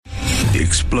The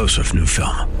explosive new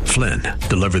film, Flynn,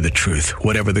 deliver the truth,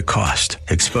 whatever the cost,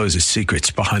 exposes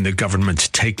secrets behind the government's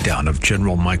takedown of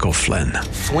General Michael Flynn.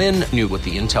 Flynn knew what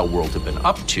the intel world had been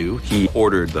up to. He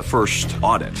ordered the first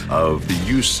audit of the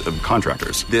use of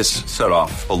contractors. This set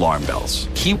off alarm bells.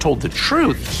 He told the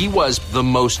truth. He was the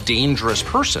most dangerous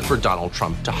person for Donald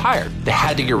Trump to hire. They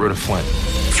had to get rid of Flynn.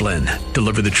 Flynn,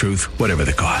 deliver the truth, whatever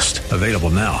the cost. Available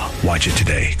now. Watch it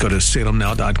today. Go to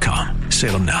salemnow.com.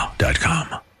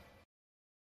 salemnow.com.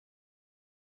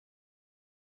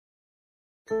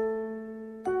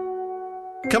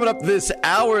 Coming up this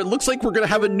hour, it looks like we're going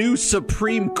to have a new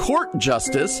Supreme Court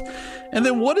justice. And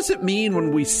then what does it mean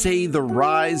when we say the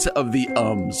rise of the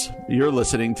ums? You're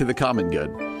listening to The Common Good.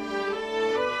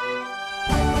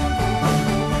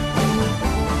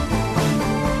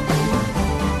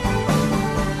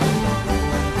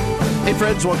 Hey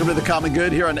friends, welcome to The Common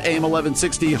Good here on AM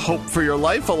 1160, Hope for Your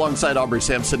Life. Alongside Aubrey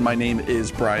Sampson, my name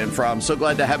is Brian Fromm. So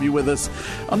glad to have you with us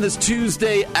on this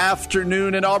Tuesday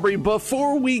afternoon. And Aubrey,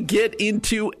 before we get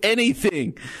into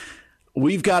anything,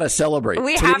 we've got to celebrate.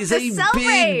 Today's a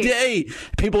big day.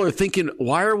 People are thinking,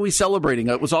 why are we celebrating?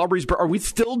 It was Aubrey's birthday. Are we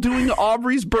still doing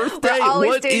Aubrey's birthday? We're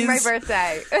always doing my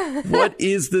birthday. What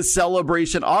is the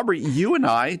celebration? Aubrey, you and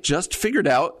I just figured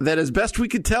out that as best we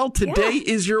could tell, today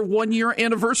is your 1-year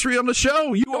anniversary on the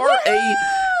show.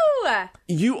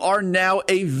 You are now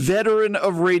a veteran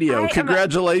of radio.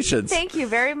 Congratulations. Thank you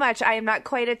very much. I am not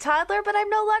quite a toddler, but I'm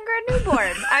no longer a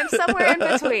newborn. I'm somewhere in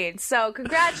between. So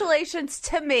congratulations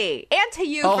to me and to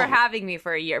you for having me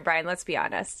for a year, Brian. Let's be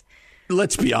honest.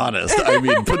 Let's be honest. I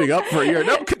mean, putting up for a year.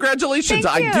 No, congratulations.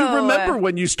 Thank you. I do remember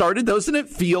when you started. Doesn't it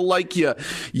feel like you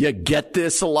get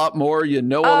this a lot more, you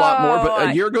know a lot more, but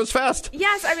a year goes fast?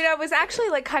 Yes. I mean, I was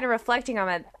actually kind of reflecting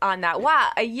on that. Wow,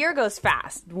 a year goes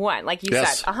fast. One, like you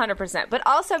said, 100%. But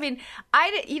also, I mean,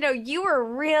 you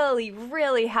were really,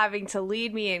 really having to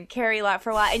lead me and carry a lot for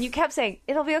a while. And you kept saying,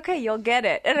 it'll be okay. You'll get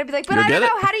it. And I'd be like, but I don't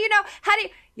know. How do you know?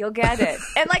 You'll get it.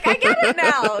 And I get it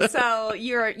now. So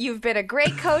you've been a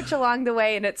great coach along the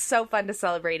way, and it's so fun to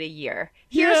celebrate a year.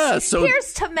 Here's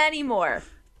to many more.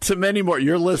 To many more.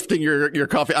 You're lifting your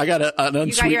coffee. I got an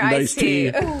unsweetened iced tea.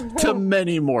 To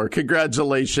many more.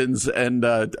 Congratulations. And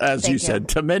as you said,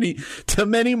 to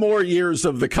many more years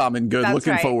of The Common Good. That's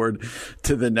Looking forward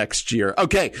to the next year.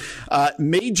 Okay.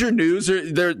 Major news.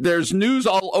 There's news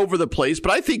all over the place,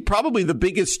 but I think probably the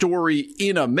biggest story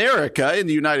in America, in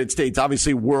the United States,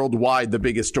 obviously worldwide, the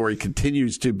biggest story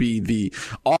continues to be the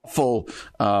awful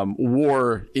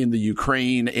war in the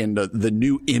Ukraine and the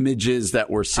new images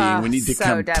that we're seeing. We need to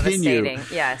continue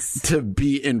to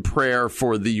be in prayer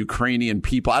for the Ukrainian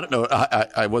people. I don't know.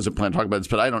 I wasn't planning to talk about this,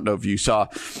 but I don't know if you saw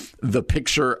the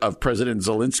picture of President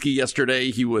Zelensky yesterday.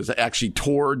 He was actually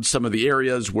toured some of the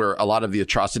areas where a lot of the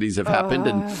atrocities have happened.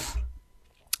 And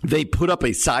they put up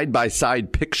a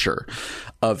side-by-side picture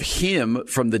of him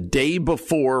from the day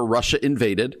before Russia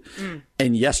invaded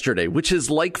and yesterday, which is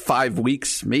like 5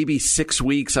 weeks, maybe 6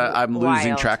 weeks. I'm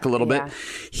losing track a little bit.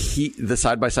 The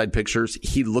side-by-side pictures,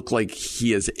 he looked like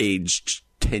he has aged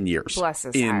 10 years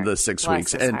in the 6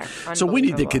 weeks. And so we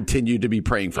need to continue to be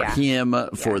praying for him,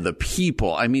 for the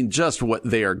people. I mean, just what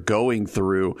they are going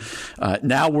through.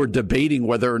 Now we're debating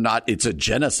whether or not it's a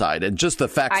genocide. And just the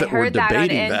fact that we're debating that. I heard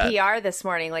that on NPR this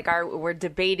morning. We're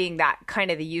debating that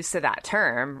kind of the use of that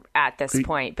term at this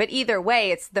point. But either way,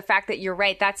 it's the fact that you're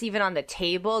right. That's even on the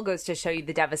table goes to show you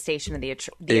the devastation and the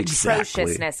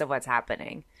atrociousness of what's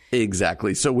happening.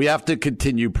 Exactly. So we have to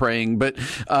continue praying. But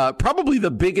probably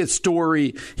the biggest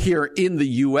story here in the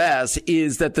U.S.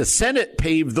 is that the Senate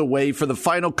paved the way for the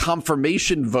final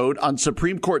confirmation vote on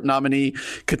Supreme Court nominee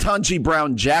Ketanji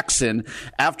Brown Jackson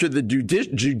after the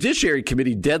Judiciary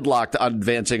Committee deadlocked on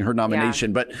advancing her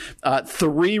nomination. But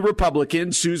 3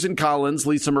 Republicans, Susan Collins,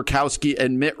 Lisa Murkowski,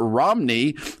 and Mitt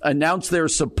Romney, announced their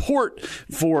support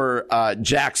for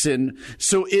Jackson.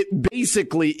 So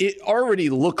it already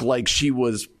looked like she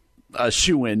was a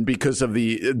shoo-in because of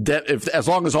as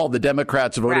long as all the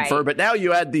Democrats voted for her. But now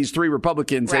you add these 3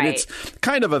 Republicans, and it's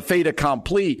kind of a fait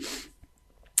accompli.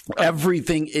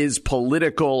 Everything is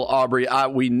political, Aubrey.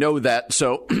 We know that.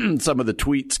 So some of the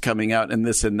tweets coming out and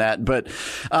this and that. But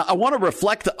I want to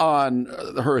reflect on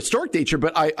her historic nature,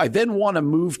 but I then want to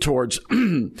move towards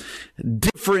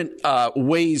different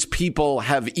ways people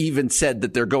have even said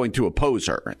that they're going to oppose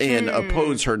her and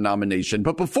oppose her nomination.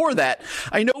 But before that,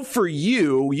 I know for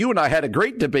you and I had a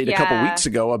great debate a couple weeks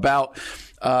ago about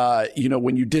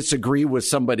when you disagree with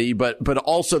somebody, but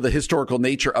also the historical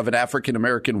nature of an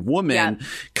African-American woman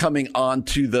coming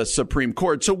onto the Supreme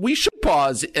Court. So we should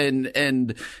pause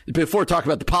and before talking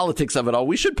about the politics of it all,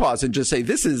 we should pause and just say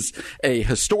this is a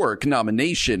historic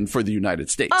nomination for the United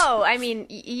States. Oh, I mean,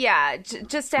 yeah,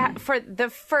 just for the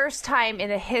first time in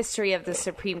the history of the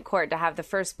Supreme Court to have the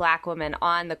first black woman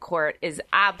on the court is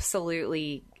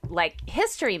absolutely like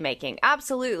history making.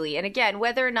 Absolutely. And again,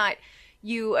 whether or not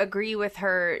you agree with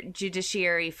her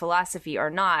judiciary philosophy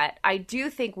or not, I do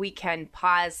think we can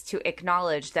pause to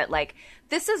acknowledge that, like,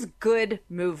 this is good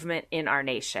movement in our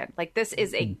nation. Like, this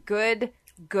is a good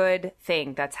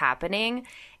thing that's happening,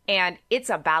 and it's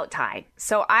about time.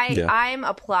 So I'm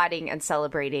applauding and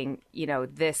celebrating, you know,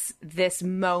 this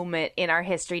moment in our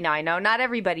history. Now, I know not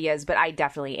everybody is, but I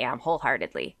definitely am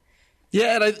wholeheartedly.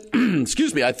 Yeah, and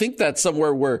excuse me, I think that's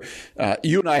somewhere where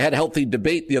you and I had a healthy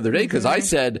debate the other day because I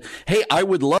said, hey, I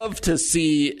would love to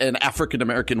see an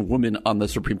African-American woman on the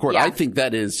Supreme Court. Yeah. I think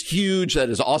that is huge. That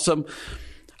is awesome.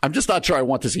 I'm just not sure I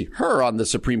want to see her on the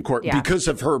Supreme Court because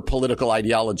of her political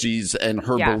ideologies and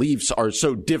her beliefs are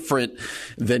so different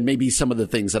than maybe some of the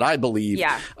things that I believe.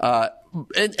 Yeah.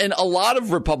 And a lot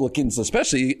of Republicans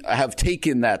especially have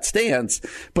taken that stance,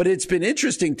 but it's been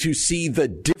interesting to see the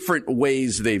different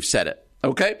ways they've said it.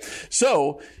 Okay.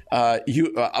 So,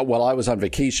 while I was on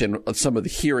vacation, some of the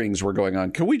hearings were going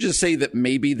on. Can we just say that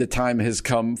maybe the time has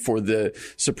come for the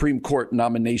Supreme Court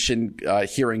nomination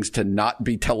hearings to not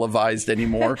be televised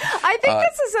anymore? I think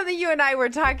this is something you and I were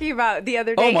talking about the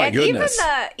other day. Oh my goodness.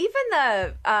 Even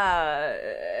the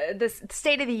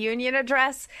State of the Union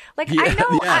address. Like, I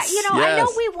know, I know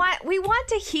we want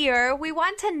to hear, we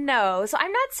want to know. So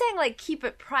I'm not saying like keep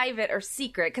it private or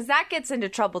secret because that gets into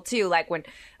trouble too. Like when,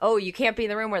 you can't be in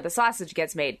the room where the sausage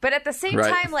gets made. But at the same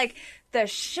time, like the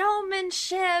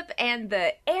showmanship and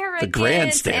the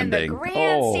arrogance and the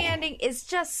grandstanding is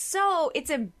just so, it's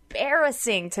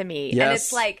embarrassing to me. Yes. And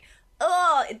it's like,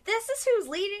 this is who's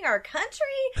leading our country?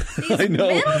 These middle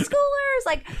schoolers?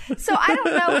 Like, so I don't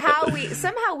know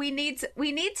how we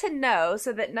need to know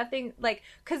so that nothing, like,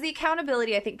 because the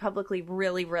accountability, I think, publicly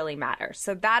really, really matters.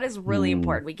 So that is really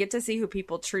important. We get to see who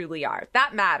people truly are.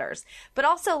 That matters. But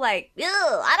also, like,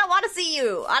 I don't want to see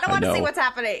you. I don't want to see what's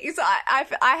happening. So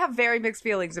I have very mixed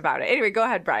feelings about it. Anyway, go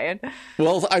ahead, Brian.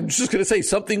 Well, I'm just going to say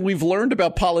something we've learned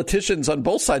about politicians on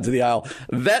both sides of the aisle.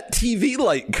 That TV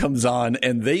light comes on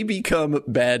and they become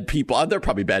bad people. They're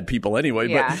probably bad people anyway,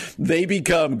 but they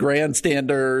become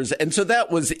grandstanders. And so that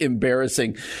was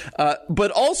embarrassing.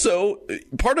 But also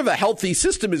part of a healthy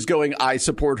system is going, I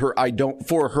support her, I don't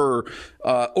for her,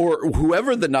 or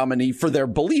whoever the nominee for their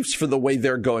beliefs, for the way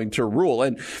they're going to rule.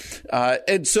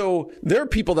 And so there are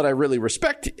people that I really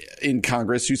respect in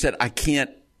Congress who said, I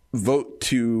can't vote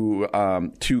to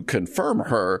confirm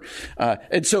her.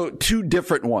 And so two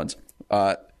different ones.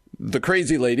 The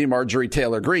crazy lady, Marjorie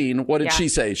Taylor Greene, what did she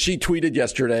say? She tweeted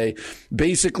yesterday,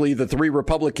 basically the three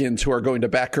Republicans who are going to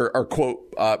back her are,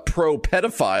 quote,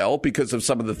 pro-pedophile because of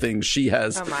some of the things she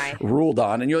has ruled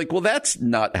on. And you're like, well, that's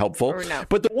not helpful. No.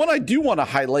 But the one I do want to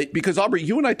highlight, because Aubrey,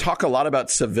 you and I talk a lot about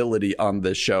civility on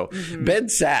this show. Ben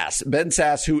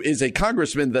Sasse, who is a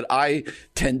congressman that I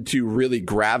tend to really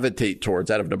gravitate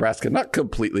towards out of Nebraska, not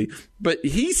completely, but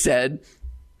he said,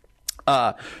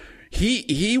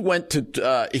 He went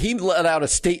to he let out a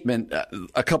statement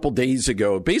a couple days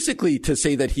ago, basically to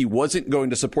say that he wasn't going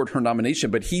to support her nomination.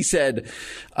 But he said,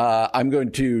 I'm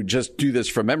going to just do this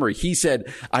from memory. He said,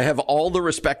 I have all the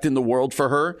respect in the world for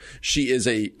her. She is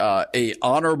a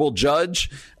honorable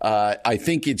judge. I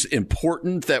think it's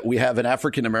important that we have an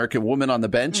African-American woman on the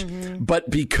bench. But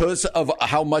because of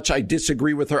how much I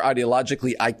disagree with her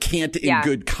ideologically, I can't in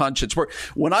good conscience work.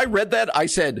 When I read that, I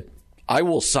said, I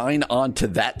will sign on to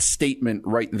that statement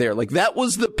right there. Like, that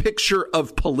was the picture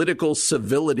of political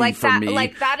civility for me.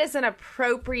 Like, that is an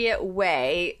appropriate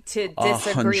way to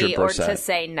disagree 100%. Or to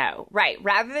say no. Right.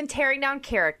 Rather than tearing down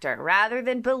character, rather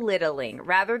than belittling,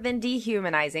 rather than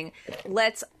dehumanizing,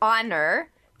 let's honor,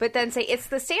 but then say it's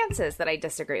the stances that I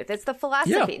disagree with. It's the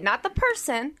philosophy, not the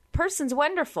person. Person's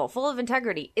wonderful, full of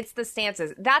integrity. It's the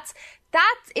stances. That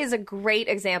is a great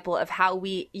example of how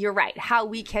you're right, how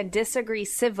we can disagree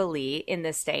civilly in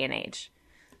this day and age.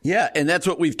 Yeah, and that's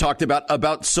what we've talked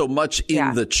about so much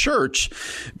in the church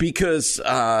because,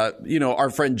 our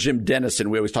friend Jim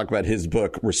Dennison, we always talk about his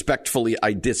book, Respectfully,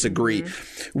 I Disagree.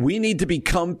 We need to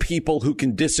become people who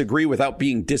can disagree without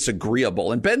being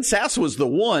disagreeable. And Ben Sasse was the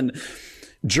one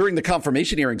during the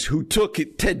confirmation hearings who took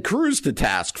Ted Cruz to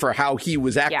task for how he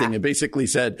was acting and basically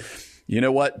said, you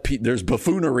know what, there's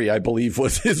buffoonery, I believe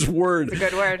was his word. It's a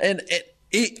good word.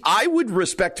 I would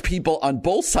respect people on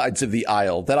both sides of the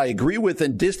aisle that I agree with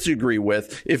and disagree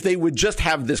with if they would just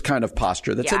have this kind of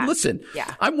posture that said, listen,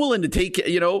 I'm willing to take,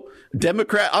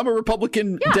 Democrat. I'm a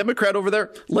Republican Democrat over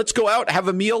there. Let's go out, have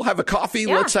a meal, have a coffee.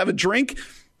 Let's have a drink.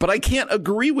 But I can't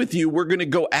agree with you. We're going to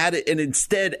go at it. And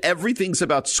instead, everything's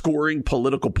about scoring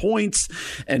political points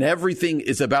and everything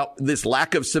is about this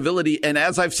lack of civility. And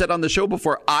as I've said on the show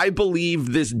before, I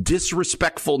believe this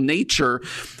disrespectful nature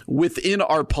within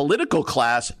our political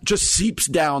class just seeps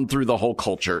down through the whole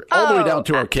culture, all the way down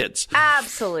to our kids.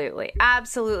 Absolutely.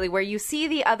 Absolutely. Where you see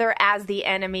the other as the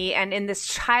enemy and in this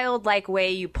childlike way,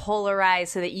 you polarize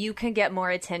so that you can get more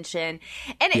attention.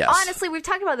 And honestly, we've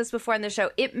talked about this before on the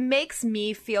show. It makes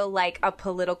me feel like a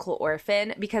political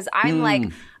orphan because I'm like,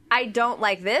 I don't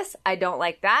like this. I don't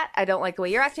like that. I don't like the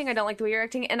way you're acting. I don't like the way you're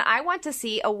acting. And I want to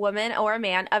see a woman or a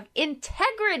man of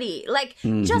integrity. Like,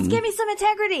 just give me some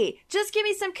integrity. Just give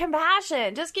me some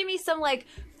compassion. Just give me some like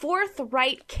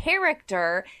forthright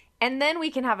character. And then we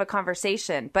can have a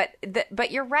conversation. But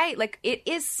you're right. Like, it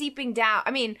is seeping down.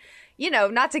 I mean,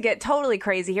 not to get totally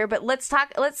crazy here, but let's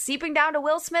seeping down to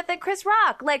Will Smith and Chris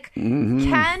Rock. Like,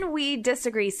 can we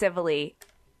disagree civilly?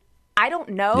 I don't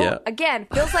know. Yeah. Again,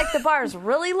 feels like the bar is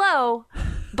really low,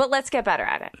 but let's get better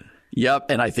at it. Yep.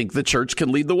 And I think the church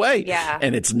can lead the way. Yeah.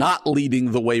 And it's not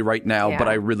leading the way right now, but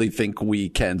I really think we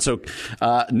can. So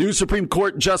new Supreme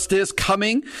Court justice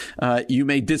coming. You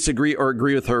may disagree or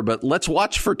agree with her, but let's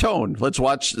watch for tone. Let's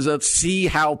see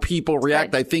how people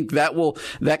react. I think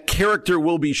that character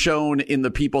will be shown in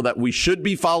the people that we should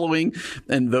be following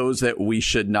and those that we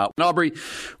should not. And Aubrey,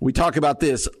 we talk about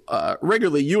this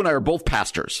regularly. You and I are both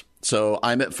pastors. So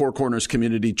I'm at Four Corners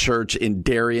Community Church in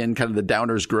Darien, kind of the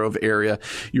Downers Grove area.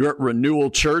 You're at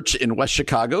Renewal Church in West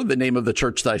Chicago, the name of the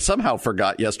church that I somehow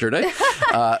forgot yesterday.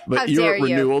 But you're at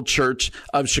Renewal Church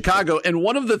of Chicago. And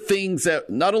one of the things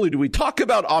that not only do we talk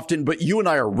about often, but you and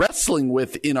I are wrestling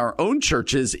with in our own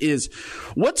churches is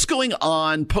what's going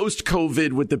on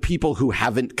post-COVID with the people who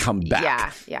haven't come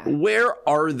back. Yeah. Where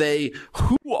are they?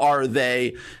 Who are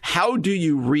they? How do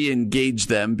you re-engage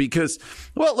them? Because,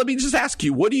 well, let me just ask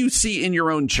you, what do you see in your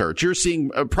own church? You're seeing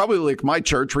probably like my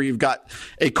church where you've got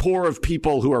a core of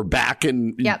people who are back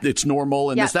and it's normal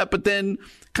and this, that, but then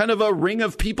kind of a ring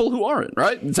of people who aren't,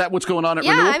 right? Is that what's going on at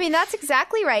Renewal? Yeah, I mean, that's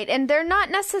exactly right. And they're not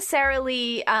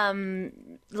necessarily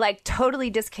like totally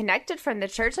disconnected from the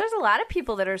church. There's a lot of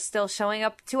people that are still showing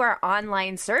up to our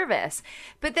online service.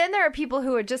 But then there are people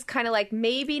who are just kind of like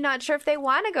maybe not sure if they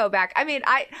want to go back. I mean,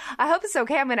 I hope it's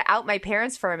okay. I'm going to out my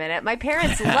parents for a minute. My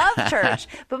parents love church,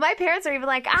 but my parents are even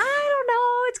like, I don't know.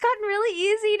 It's gotten really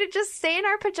easy to just stay in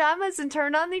our pajamas and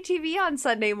turn on the TV on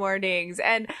Sunday mornings.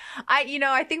 And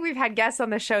I think we've had guests on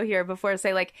the show here before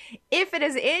say like, if it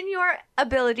is in your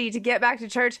ability to get back to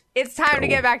church, it's time to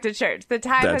get back to church. The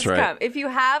time has come. If you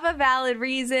have a valid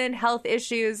reason, health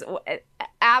issues,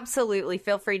 absolutely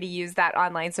feel free to use that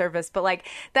online service. But like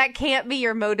that can't be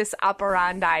your modus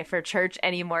operandi for church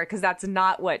anymore because that's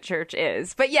not what church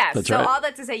is. But yes, all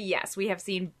that to say, yes, we have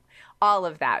seen all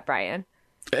of that, Brian.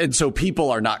 And so people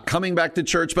are not coming back to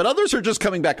church, but others are just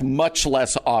coming back much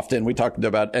less often. We talked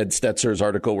about Ed Stetzer's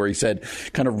article where he said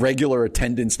kind of regular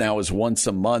attendance now is once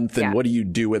a month. And what do you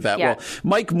do with that? Yeah. Well,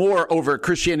 Mike Moore over at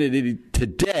Christianity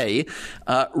Today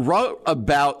wrote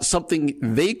about something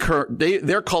they're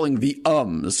calling the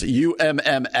UMS,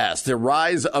 UMMS, the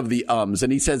rise of the UMS.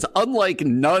 And he says, unlike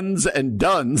nuns and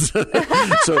duns,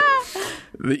 so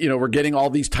we're getting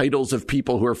all these titles of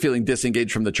people who are feeling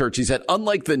disengaged from the church. He said,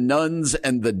 unlike the nuns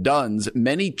and the duns,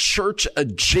 many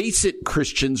church-adjacent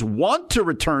Christians want to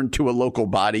return to a local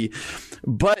body,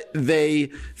 but they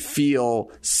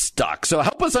feel stuck. So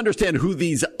help us understand who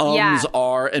these ums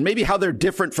are and maybe how they're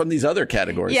different from these other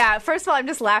categories. Yeah, first of all, I'm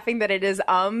just laughing that it is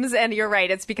ums, and you're right.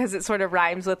 It's because it sort of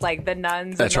rhymes with like the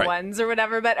nuns and the ones or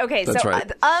whatever. But okay,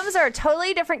 ums are a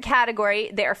totally different category.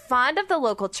 They are fond of the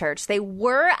local church. They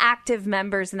were active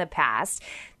members in the past.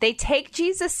 They take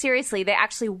Jesus seriously. They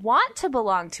actually want to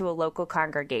belong to a local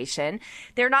congregation.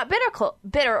 They're not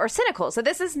bitter or cynical. So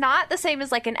this is not the same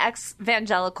as like an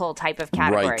evangelical type of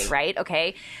category, right?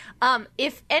 Okay.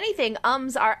 If anything,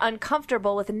 ums are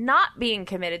uncomfortable with not being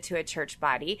committed to a church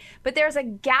body, but there's a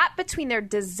gap between their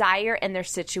desire and their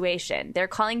situation. They're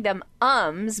calling them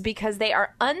ums because they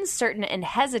are uncertain and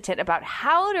hesitant about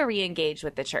how to re-engage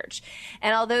with the church.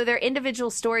 And although their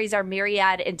individual stories are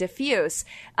myriad and diffuse,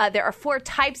 there are 4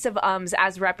 types of ums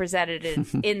as represented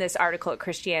in this article at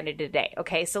Christianity Today.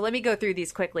 Okay, so let me go through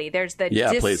these quickly. There's the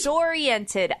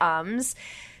disoriented ums.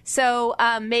 So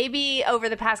maybe over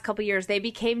the past couple years, they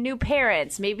became new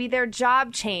parents. Maybe their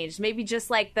job changed. Maybe just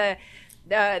like the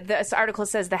this article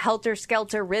says the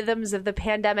helter-skelter rhythms of the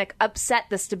pandemic upset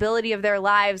the stability of their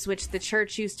lives, which the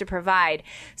church used to provide.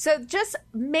 So just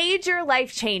major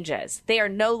life changes. They are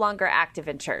no longer active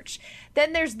in church.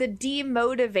 Then there's the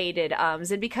demotivated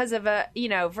and because of a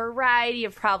variety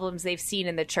of problems they've seen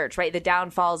in the church, right? The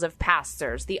downfalls of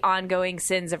pastors, the ongoing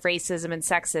sins of racism and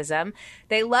sexism.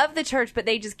 They love the church, but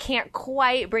they just can't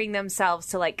quite bring themselves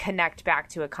to like connect back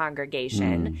to a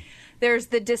congregation. There's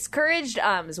the discouraged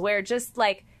where just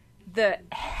like the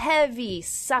heavy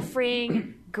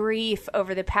suffering, grief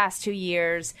over the past 2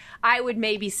 years, I would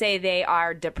maybe say they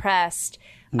are depressed.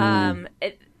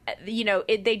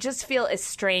 They just feel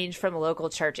estranged from the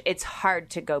local church. It's hard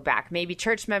to go back. Maybe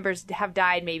church members have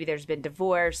died. Maybe there's been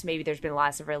divorce. Maybe there's been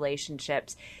loss of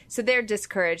relationships. So they're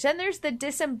discouraged. Then there's the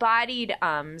disembodied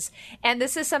and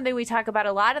this is something we talk about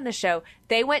a lot on the show.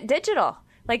 They went digital.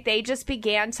 Like they just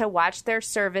began to watch their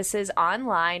services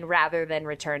online rather than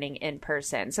returning in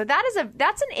person. So that's an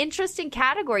interesting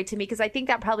category to me because I think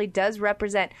that probably does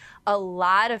represent a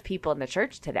lot of people in the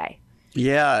church today.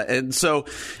 Yeah. And so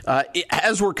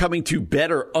as we're coming to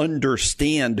better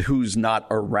understand who's not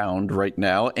around right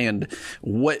now and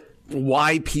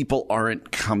why people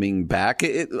aren't coming back.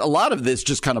 A lot of this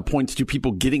just kind of points to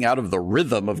people getting out of the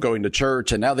rhythm of going to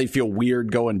church, and now they feel weird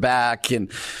going back.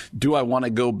 And do I want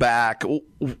to go back?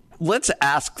 Let's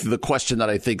ask the question that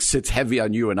I think sits heavy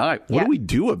on you and I. What do we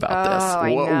do about this?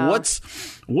 I know.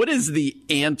 What is the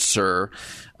answer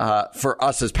for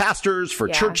us as pastors, for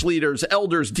church leaders,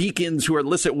 elders, deacons who are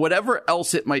listening, whatever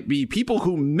else it might be, people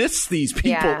who miss these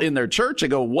people in their church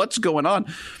and go, what's going on?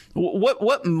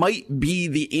 What might be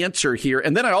the answer here?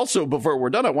 And then I also, before we're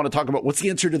done, I want to talk about what's the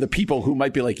answer to the people who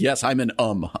might be like, yes, I'm an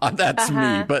that's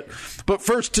me. But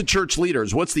first to church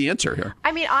leaders, what's the answer here?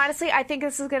 I mean, honestly, I think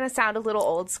this is going to sound a little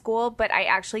old school, but I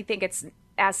actually think it's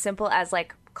as simple as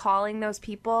like calling those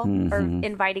people or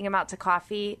inviting them out to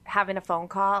coffee, having a phone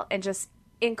call, and just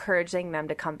encouraging them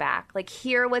to come back, like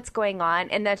hear what's going on.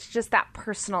 And that's just that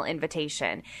personal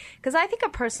invitation. Because I think a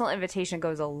personal invitation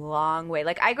goes a long way.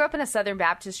 Like I grew up in a Southern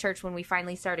Baptist church when we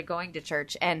finally started going to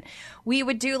church, and we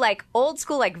would do like old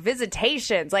school, like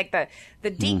visitations, like the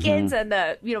deacons and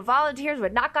the, volunteers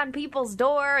would knock on people's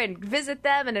door and visit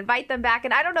them and invite them back.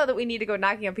 And I don't know that we need to go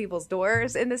knocking on people's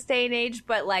doors in this day and age,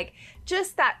 but like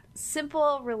just that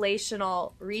simple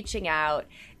relational reaching out.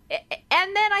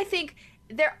 And then I think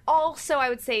there also, I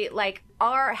would say, like,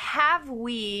 have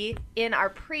we, in our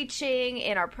preaching,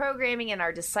 in our programming, in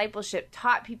our discipleship,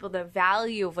 taught people the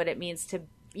value of what it means to,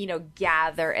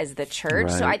 gather as the church?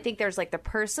 Right. So I think there's, like, the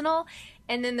personal,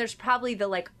 and then there's probably the,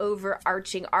 like,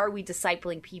 overarching, are we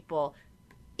discipling people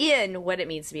in what it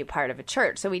means to be a part of a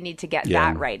church? So we need to get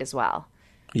that right as well.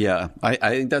 Yeah, I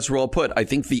think that's well put. I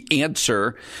think the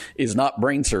answer is not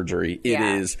brain surgery. It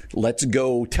is let's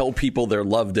go tell people they're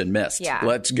loved and missed. Yeah.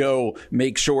 Let's go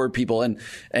make sure people and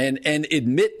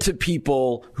admit to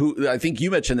people who, I think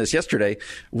you mentioned this yesterday,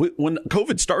 when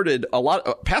COVID started, a lot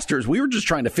of pastors, we were just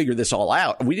trying to figure this all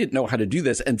out. We didn't know how to do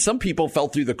this. And some people fell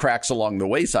through the cracks along the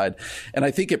wayside. And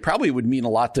I think it probably would mean a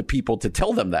lot to people to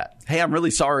tell them that, hey, I'm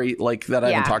really sorry, like that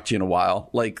I haven't talked to you in a while.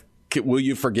 Like, will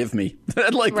you forgive me?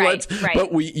 Right.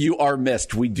 But you are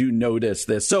missed. We do notice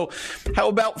this. So how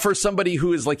about for somebody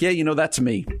who is like, that's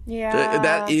me. Yeah.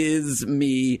 That is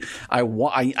me.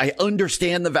 I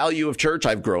understand the value of church.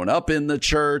 I've grown up in the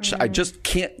church. I just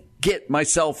can't get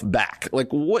myself back.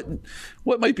 Like what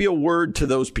might be a word to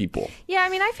those people? Yeah, I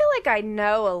mean, I feel like I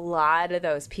know a lot of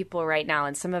those people right now,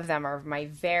 and some of them are my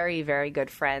very, very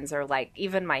good friends, or like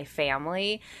even my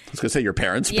family. I was going to say your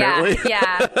parents, apparently.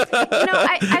 Yeah.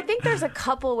 I think there's a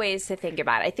couple ways to think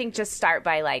about it. I think just start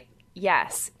by like,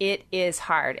 yes, it is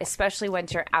hard, especially when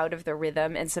you're out of the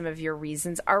rhythm and some of your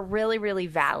reasons are really, really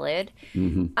valid.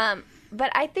 But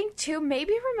I think, too,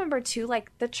 maybe remember, too,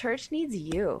 like the church needs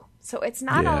you. So it's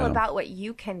not all about what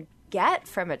you can get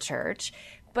from a church,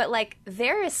 but like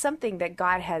there is something that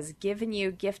God has given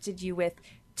you, gifted you with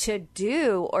to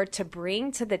do or to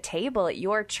bring to the table at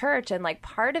your church. And like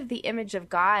part of the image of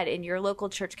God in your local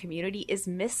church community is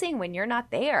missing when you're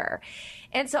not there.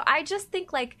 And so I just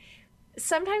think like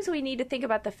sometimes we need to think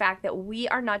about the fact that we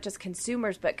are not just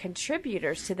consumers, but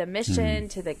contributors to the mission,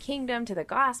 to the kingdom, to the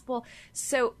gospel.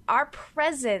 So our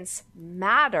presence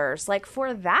matters, like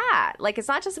for that. Like it's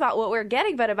not just about what we're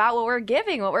getting, but about what we're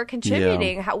giving, what we're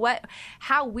contributing,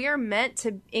 how we're meant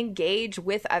to engage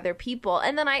with other people.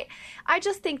 And then I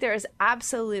just think there is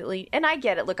absolutely, and I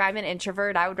get it. Look, I'm an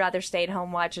introvert. I would rather stay at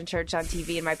home watching church on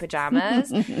TV in my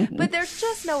pajamas. But there's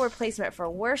just no replacement for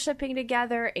worshiping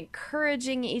together,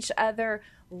 encouraging each other,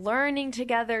 learning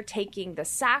together, taking the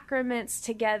sacraments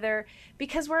together,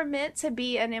 because we're meant to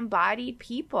be an embodied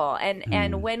people.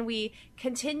 And when we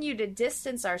continue to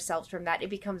distance ourselves from that, it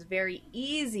becomes very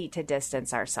easy to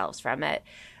distance ourselves from it.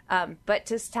 But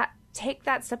to take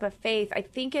that step of faith, I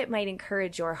think it might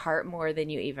encourage your heart more than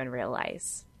you even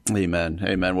realize. Amen.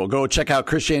 Amen. Well, go check out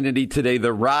Christianity Today,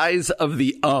 The Rise of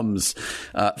the Ums.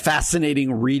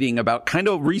 Fascinating reading about kind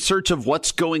of research of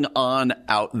what's going on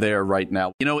out there right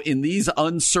now. You know, in these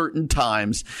uncertain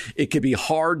times, it can be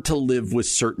hard to live with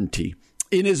certainty.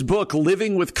 In his book,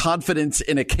 Living with Confidence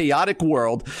in a Chaotic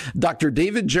World, Dr.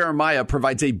 David Jeremiah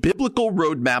provides a biblical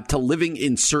roadmap to living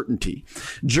in certainty.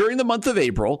 During the month of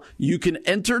April, you can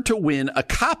enter to win a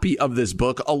copy of this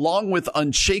book along with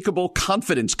unshakable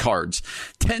confidence cards,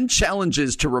 10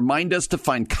 challenges to remind us to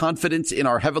find confidence in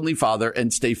our Heavenly Father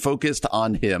and stay focused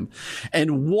on Him.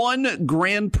 And one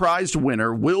grand prize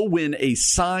winner will win a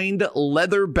signed,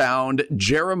 leather-bound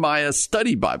Jeremiah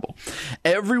Study Bible.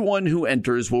 Everyone who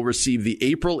enters will receive the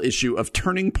April issue of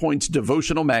Turning Point's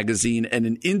devotional magazine and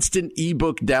an instant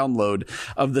ebook download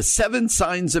of the 7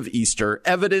 Signs of Easter,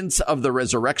 evidence of the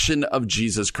resurrection of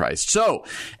Jesus Christ. So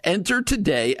enter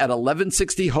today at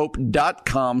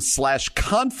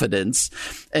 1160hope.com/confidence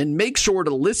and make sure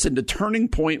to listen to Turning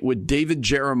Point with David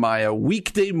Jeremiah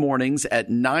weekday mornings at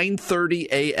 9:30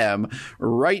 a.m.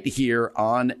 right here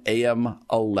on AM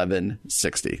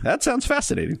 1160. That sounds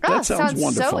fascinating. That sounds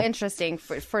wonderful. So interesting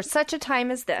for such a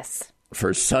time as this.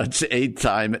 For such a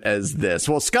time as this.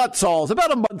 Well, Scott Sauls,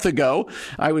 about a month ago,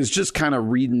 I was just kind of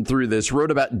reading through this,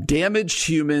 wrote about damaged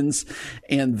humans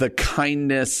and the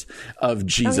kindness of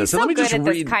Jesus. He's so and let me good just at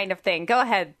read this kind of thing. Go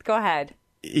ahead.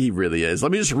 He really is.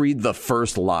 Let me just read the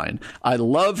first line. I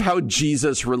love how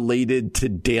Jesus related to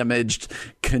damaged,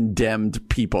 condemned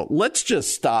people. Let's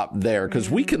just stop there because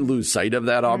we can lose sight of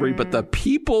that, Aubrey. But the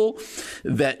people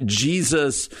that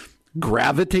Jesus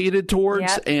gravitated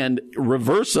towards, and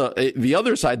reverse the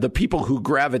other side, the people who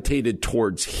gravitated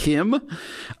towards him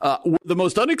were the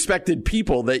most unexpected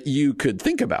people that you could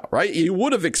think about, right? You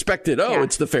would have expected,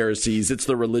 it's the Pharisees, it's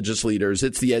the religious leaders,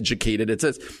 it's the educated. It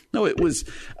says, no, it was,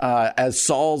 as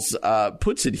Sauls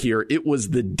puts it here, it was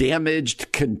the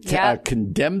damaged,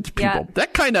 condemned people.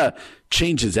 That kind of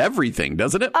changes everything,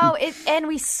 doesn't it? And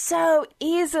we so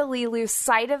easily lose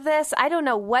sight of this. I don't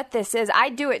know what this is. I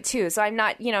do it too. So I'm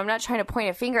not trying to point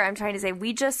a finger. I'm trying to say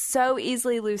we just so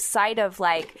easily lose sight of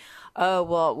like, oh,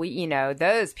 well,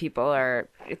 those people are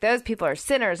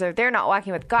sinners, or they're not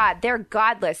walking with God. They're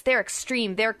godless. They're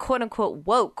extreme. They're quote unquote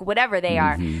woke, whatever they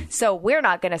are. So we're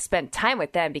not going to spend time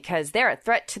with them because they're a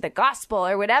threat to the gospel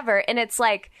or whatever. And it's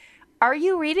like, are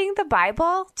you reading the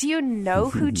Bible? Do you know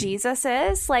who Jesus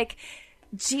is? Like,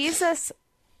 Jesus,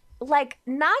 like,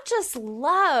 not just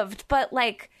loved, but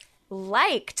like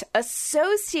liked,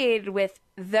 associated with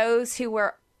those who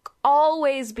were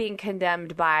always being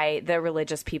condemned by the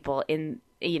religious people in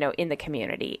the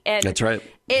community. And that's right.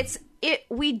 And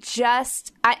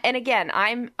again,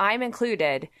 I'm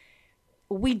included.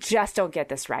 We just don't get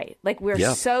this right. Like,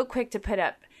 we're so quick to put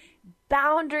up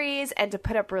boundaries and to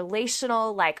put up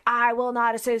relational, like, I will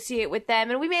not associate with them.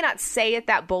 And we may not say it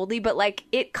that boldly, but like,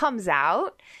 it comes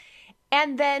out.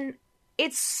 And then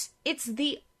it's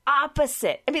the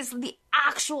opposite. I mean, it's the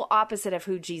actual opposite of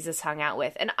who Jesus hung out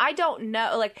with. And I don't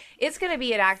know, like, it's going to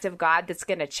be an act of God that's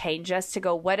going to change us to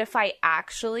go, what if I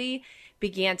actually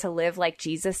began to live like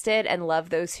Jesus did and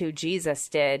love those who Jesus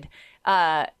did?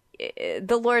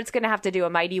 The Lord's going to have to do a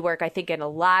mighty work, I think, in a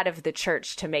lot of the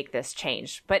church to make this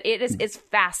change. But it's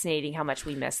fascinating how much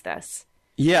we miss this.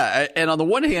 Yeah. And on the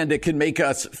one hand, it can make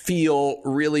us feel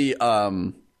really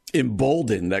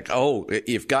emboldened, like,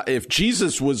 if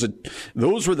Jesus was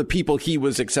those were the people he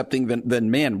was accepting,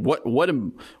 then man, what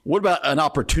about an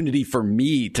opportunity for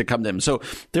me to come to him? So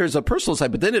there's a personal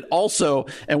side, but then it also,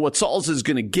 and what Sauls is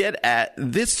going to get at,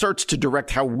 this starts to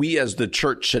direct how we as the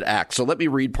church should act. So let me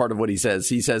read part of what he says.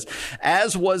 He says,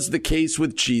 as was the case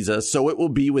with Jesus, so it will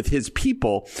be with his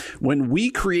people when we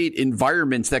create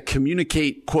environments that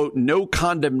communicate, quote, no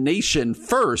condemnation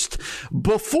first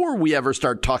before we ever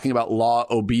start talking about law,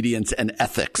 obedience, and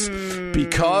ethics.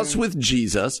 Because with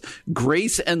Jesus,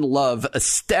 grace and love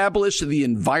establish the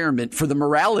environment for the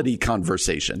morality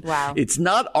conversation. Wow. It's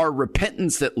not our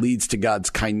repentance that leads to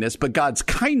God's kindness, but God's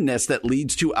kindness that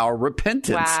leads to our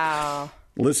repentance. Wow.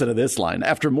 Listen to this line.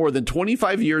 After more than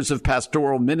 25 years of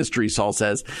pastoral ministry, Saul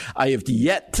says, I have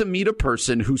yet to meet a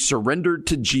person who surrendered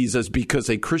to Jesus because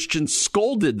a Christian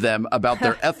scolded them about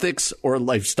their ethics or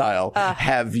lifestyle.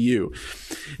 Have you?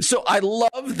 So I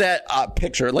love that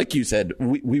picture. Like you said,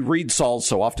 we read Saul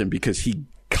so often because he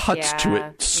cuts to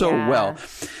it so well.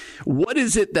 what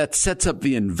is it that sets up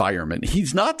the environment?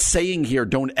 He's not saying here,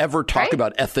 don't ever talk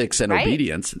about ethics and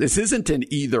obedience. This isn't an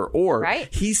either or.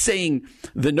 He's saying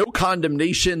the no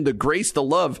condemnation, the grace, the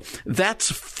love,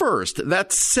 that's first.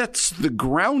 That sets the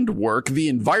groundwork, the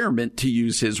environment, to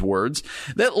use his words,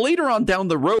 that later on down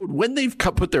the road, when they've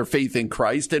put their faith in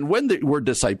Christ and when we're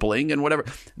discipling and whatever,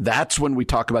 that's when we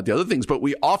talk about the other things. But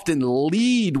we often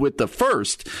lead with the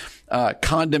first.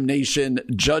 Condemnation,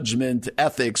 judgment,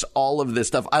 ethics, all of this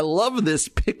stuff. I love this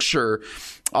picture,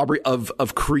 Aubrey,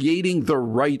 of creating the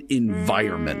right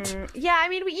environment. Yeah, I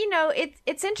mean,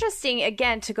 it's interesting,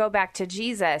 again, to go back to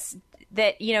Jesus,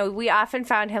 that, we often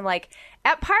found him like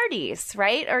at parties,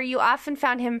 right? Or you often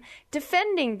found him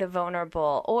defending the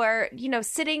vulnerable or,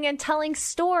 sitting and telling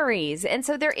stories. And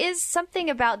so there is something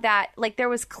about that. Like there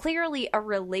was clearly a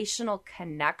relational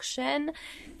connection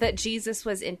that Jesus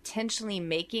was intentionally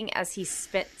making as he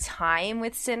spent time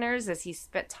with sinners, as he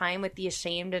spent time with the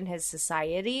ashamed in his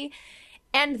society.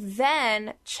 And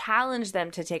then challenge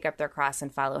them to take up their cross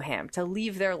and follow him, to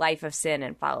leave their life of sin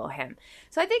and follow him.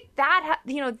 So I think that,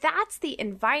 that's the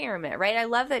environment, right? I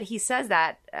love that he says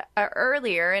that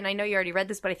earlier, and I know you already read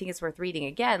this, but I think it's worth reading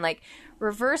again. Like,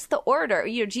 reverse the order.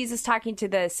 Jesus talking to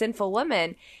the sinful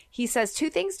woman, he says two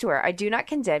things to her. I do not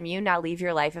condemn you. Now leave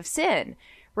your life of sin.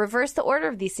 Reverse the order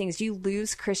of these things. You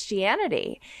lose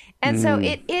Christianity. And so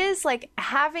it is like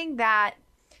having that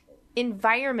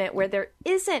environment where there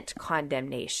isn't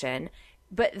condemnation,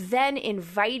 but then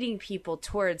inviting people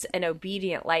towards an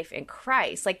obedient life in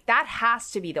Christ. Like that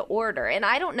has to be the order. And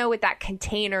I don't know what that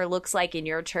container looks like in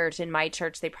your church. In my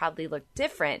church, they probably look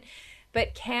different.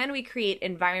 But can we create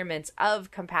environments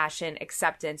of compassion,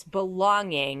 acceptance,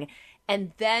 belonging,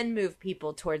 and then move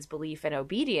people towards belief and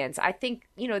obedience? I think,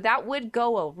 that would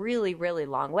go a really, really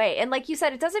long way. And like you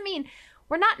said, it doesn't mean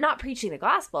we're not preaching the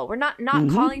gospel. We're not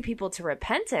calling people to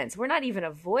repentance. We're not even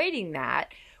avoiding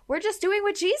that. We're just doing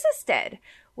what Jesus did,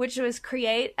 which was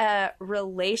create a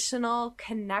relational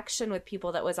connection with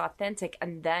people that was authentic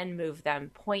and then move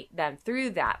them, point them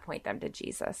to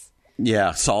Jesus.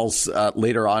 Yeah, Saul's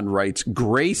later on writes,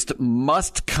 grace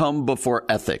must come before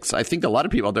ethics. I think a lot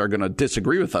of people out there are going to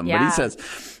disagree with him, but he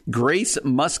says, grace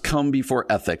must come before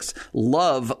ethics.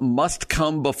 Love must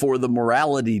come before the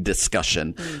morality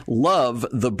discussion. Love,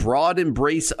 the broad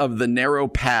embrace of the narrow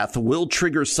path, will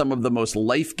trigger some of the most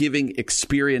life-giving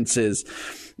experiences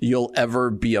you'll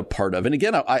ever be a part of. And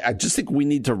again, I just think we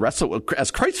need to wrestle as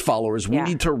Christ followers. We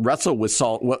need to wrestle with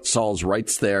what Saul's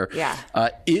writes there.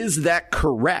 Is that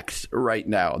correct right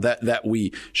now? That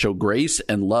we show grace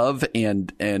and love,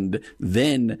 and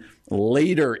then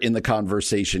later in the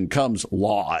conversation comes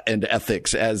law and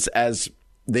ethics as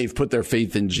they've put their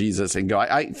faith in Jesus and go.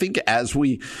 I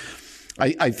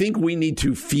think we need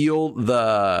to feel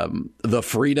the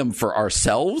freedom for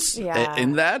ourselves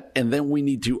in that, and then we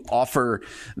need to offer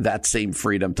that same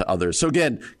freedom to others. So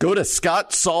again, go to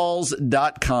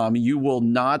scottsauls.com. You will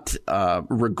not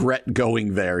regret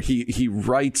going there. He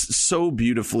writes so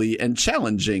beautifully and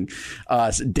challenging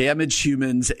damaged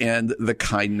humans and the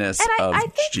kindness of I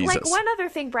think, Jesus. Like one other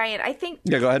thing, Brian, I think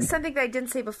go ahead. Something that I didn't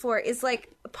say before is like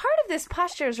part of this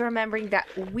posture is remembering that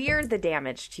we're the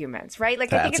damaged humans, right?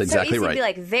 Like I think it's exactly so easy to be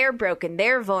like, they're broken,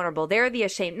 they're vulnerable, they're the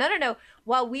ashamed. No.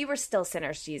 While we were still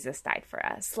sinners, Jesus died for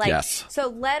us. So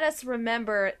let us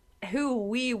remember who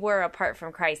we were apart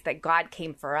from Christ, that God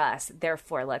came for us.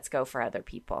 Therefore, let's go for other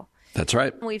people. That's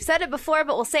right. We've said it before,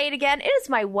 but we'll say it again. It is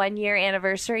my 1-year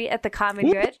anniversary at the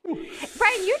Common Good.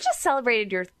 Brian, you just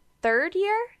celebrated your 3rd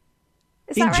year?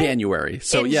 Is that right? January.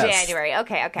 So in January.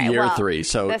 Okay. Year 3.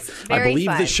 So I believe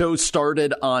the show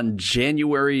started on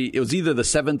January. It was either the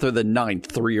 7th or the 9th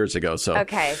 3 years ago. So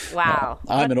okay. Wow.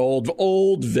 I'm an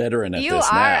old veteran at this now. You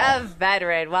are a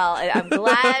veteran. Well, I'm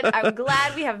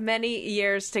glad we have many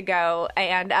years to go.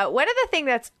 And one of the things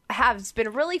that has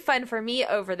been really fun for me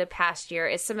over the past year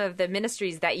is some of the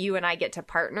ministries that you and I get to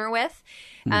partner with.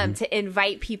 To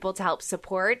invite people to help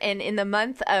support. And in the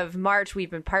month of March,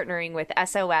 we've been partnering with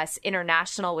SOS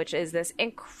International, which is this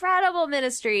incredible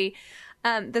ministry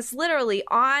that's literally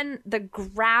on the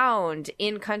ground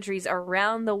in countries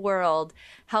around the world,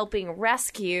 helping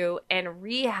rescue and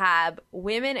rehab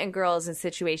women and girls in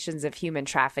situations of human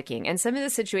trafficking. And some of the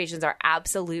situations are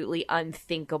absolutely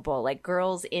unthinkable, like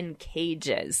girls in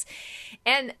cages.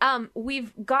 And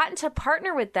we've gotten to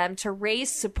partner with them to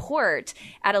raise support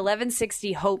at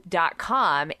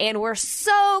 1160hope.com. And we're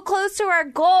so close to our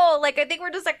goal. Like, I think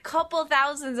we're just a couple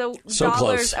thousands of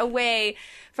dollars away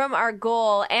from our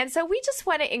goal. And so we just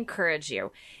want to encourage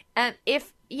you.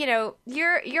 If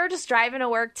you're just driving to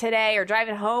work today or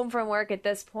driving home from work at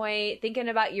this point, thinking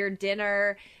about your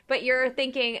dinner, but you're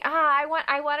thinking, I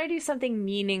want to do something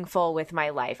meaningful with my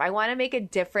life. I want to make a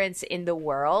difference in the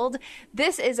world.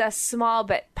 This is a small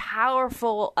but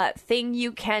powerful thing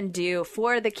you can do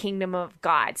for the kingdom of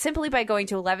God simply by going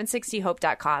to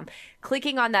 1160hope.com,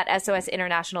 clicking on that SOS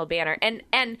International banner, and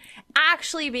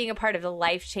actually being a part of the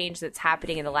life change that's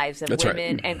happening in the lives of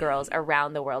women and girls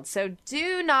around the world. So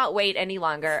do not wait any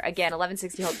longer. Again,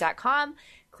 1160hope.com.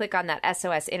 Click on that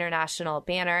SOS International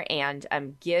banner and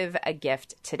give a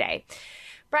gift today.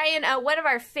 Brian, one of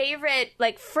our favorite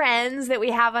friends that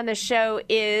we have on the show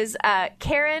is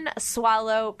Karen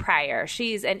Swallow Prior.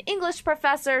 She's an English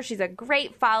professor. She's a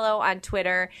great follow on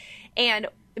Twitter. And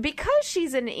because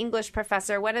she's an English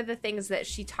professor, one of the things that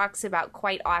she talks about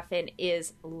quite often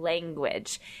is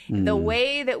language, the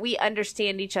way that we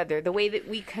understand each other, the way that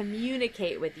we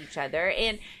communicate with each other.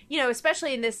 And,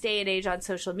 especially in this day and age on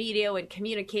social media, when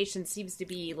communication seems to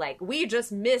be we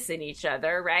just missing each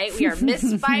other, right? We are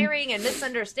misfiring and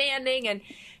misunderstanding. And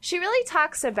she really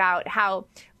talks about how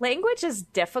language is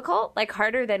difficult,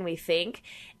 harder than we think.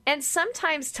 And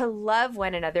sometimes to love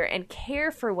one another and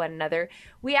care for one another,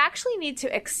 we actually need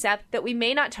to accept that we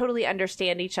may not totally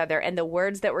understand each other and the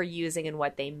words that we're using and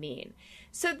what they mean.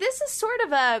 So this is sort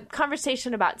of a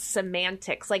conversation about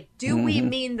semantics. Do we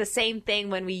mean the same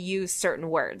thing when we use certain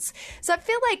words? So I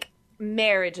feel like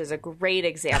marriage is a great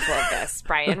example of this,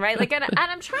 Brian, right? And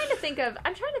I'm trying to think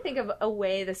of a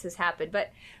way this has happened.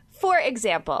 But for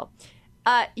example,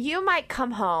 you might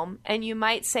come home and you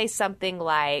might say something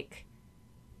like,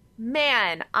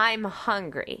 "Man, I'm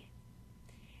hungry."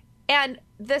 And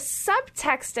the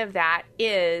subtext of that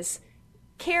is,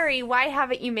 "Carrie, why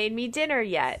haven't you made me dinner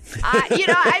yet?" I'm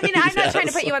not trying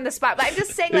to put you on the spot, but I'm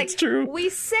just saying, it's true. We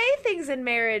say things in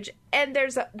marriage, and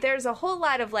there's a whole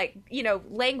lot of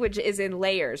language is in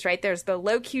layers, right? There's the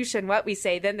locution, what we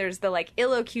say, then there's the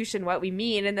illocution, what we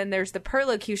mean, and then there's the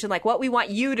perlocution, what we want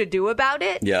you to do about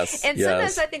it. Yes. And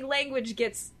sometimes I think language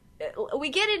we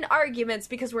get in arguments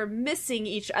because we're missing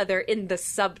each other in the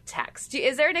subtext.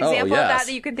 Is there an example of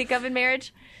that you can think of in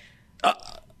marriage?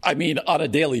 On a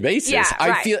daily basis. Yeah,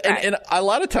 I feel, and a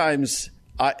lot of times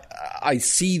I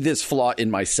see this flaw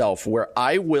in myself where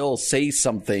I will say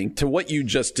something to what you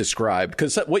just described,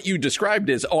 because what you described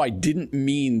is, I didn't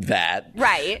mean that.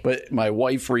 Right. But my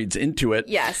wife reads into it.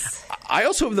 Yes. I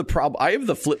also have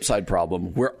the flip side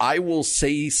problem where I will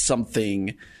say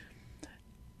something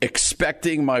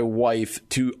expecting my wife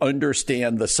to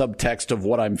understand the subtext of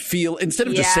what I'm feeling instead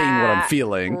of just saying what I'm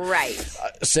feeling. Right.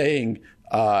 Saying,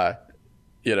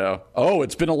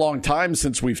 it's been a long time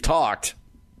since we've talked.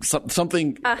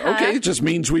 Something, okay, it just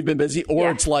means we've been busy.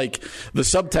 Or it's the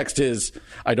subtext is,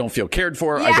 I don't feel cared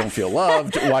for. I don't feel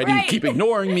loved. Why do you keep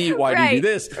ignoring me? Why do you do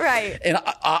this? Right. And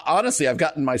I, honestly, I've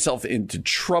gotten myself into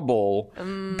trouble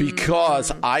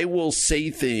because I will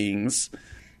say things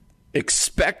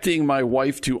expecting my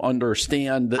wife to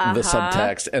understand the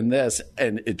subtext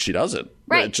and she doesn't.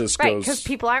 Right. It just goes, goes, because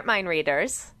people aren't mind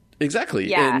readers. Exactly.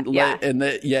 Yeah, and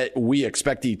that yet we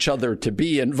expect each other to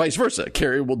be, and vice versa.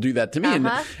 Carrie will do that to me.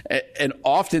 And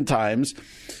oftentimes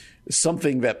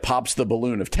something that pops the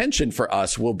balloon of tension for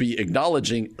us will be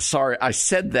acknowledging, sorry, I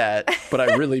said that, but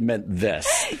I really meant this.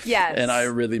 Yes. And I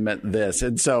really meant this.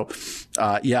 And so,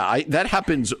 that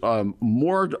happens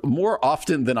more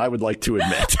often than I would like to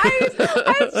admit.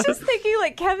 I was just thinking,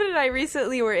 Kevin and I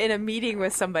recently were in a meeting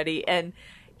with somebody, and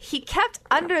he kept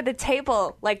under the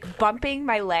table, bumping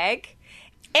my leg.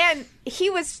 And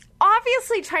he was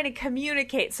obviously trying to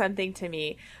communicate something to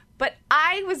me, but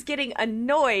I was getting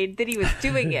annoyed that he was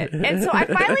doing it. And so I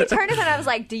finally turned to him and I was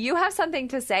like, "Do you have something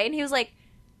to say?" And he was like,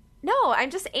 "No,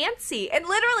 I'm just antsy." And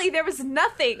literally there was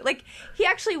nothing. He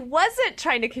actually wasn't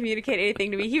trying to communicate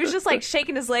anything to me. He was just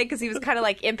shaking his leg because he was kind of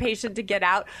impatient to get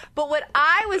out. But what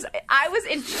I was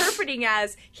interpreting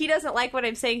as, he doesn't like what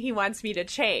I'm saying, he wants me to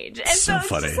change. And so it's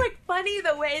funny. just funny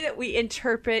the way that we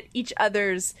interpret each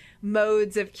other's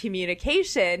modes of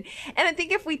communication. And I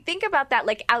think if we think about that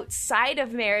outside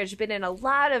of marriage, but in a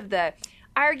lot of the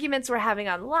arguments we're having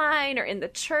online or in the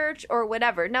church or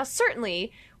whatever. Now,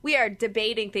 certainly we are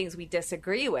debating things we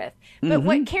disagree with. But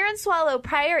what Karen Swallow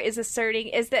Prior is asserting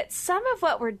is that some of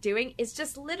what we're doing is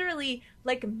just literally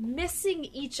missing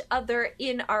each other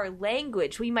in our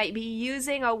language. We might be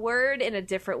using a word in a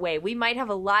different way. We might have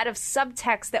a lot of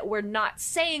subtext that we're not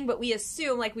saying, but we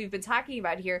assume, like we've been talking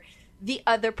about here, the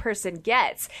other person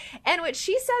gets. And what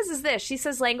she says is this. She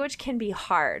says language can be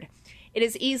hard. It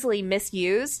is easily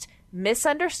misused,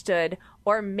 misunderstood,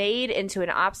 or made into an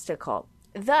obstacle.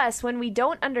 Thus, when we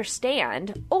don't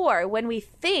understand or when we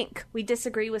think we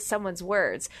disagree with someone's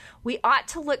words, we ought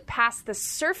to look past the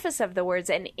surface of the words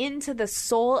and into the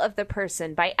soul of the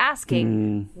person by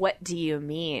asking, what do you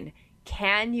mean?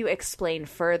 Can you explain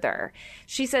further?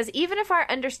 She says, even if our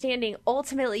understanding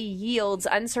ultimately yields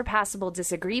unsurpassable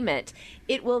disagreement,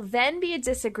 it will then be a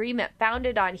disagreement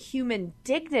founded on human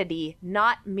dignity,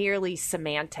 not merely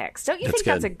semantics. Don't you think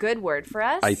that's a good word for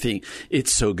us? I think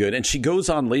it's so good. And she goes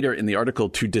on later in the article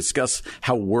to discuss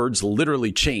how words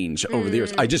literally change over the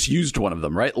years. I just used one of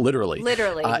them, right? Literally.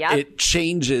 Yeah. It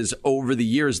changes over the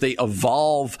years. They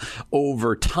evolve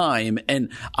over time.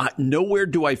 And nowhere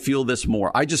do I feel this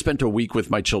more. I just spent a week with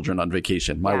my children on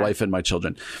vacation, my wife and my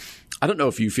children. I don't know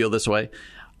if you feel this way.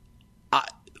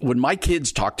 When my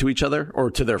kids talk to each other or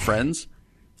to their friends,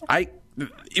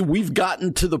 we've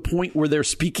gotten to the point where they're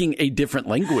speaking a different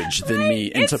language than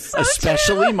me. And so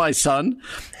especially my son,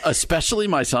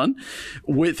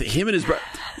 with him and his bro.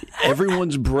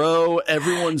 Everyone's bro,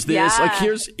 everyone's this. Yeah.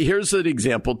 Like here's an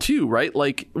example too, right?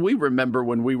 Like we remember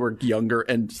when we were younger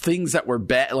and things that were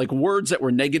bad, like words that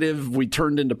were negative, we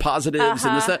turned into positives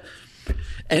and this, that.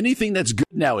 Anything that's good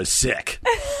now is sick.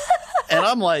 And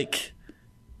I'm like,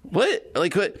 what?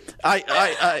 Like what?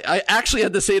 I actually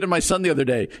had to say to my son the other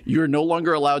day, you're no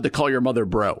longer allowed to call your mother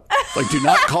bro. Like, do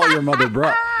not call your mother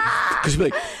bro. Because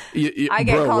like, I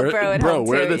get called bro at home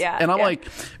too. Yeah, and I'm like,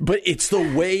 but it's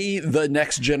the way the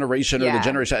next generation or the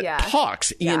generation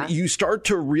talks. And you start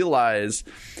to realize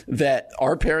that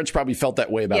our parents probably felt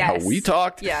that way about how we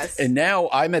talked. Yes. And now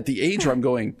I'm at the age where I'm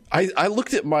going, I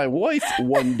looked at my wife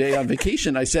one day on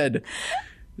vacation. I said,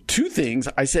 two things.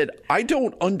 I said, I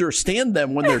don't understand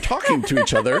them when they're talking to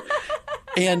each other.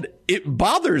 And it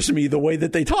bothers me the way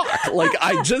that they talk. Like,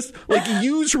 I just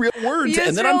use real words.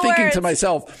 And then I'm thinking to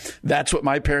myself, that's what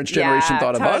my parents' generation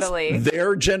thought of us.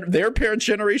 Their parents'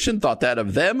 generation thought that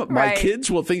of them. My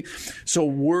kids will think. So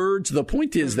words, the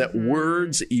point is that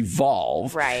words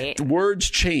evolve. Right. Words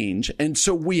change. And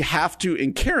so we have to,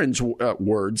 in Karen's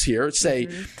words here, say,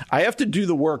 I have to do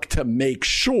the work to make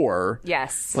sure.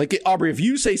 Yes. Like, Aubrey, if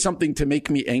you say something to make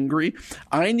me angry,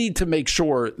 I need to make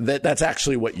sure that that's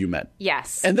actually what you meant. Yes.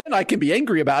 And then I can be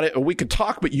angry about it, or we could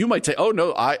talk, but you might say, oh,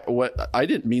 no, I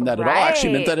didn't mean that at all. I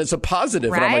actually meant that as a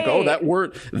positive. And I'm like, oh,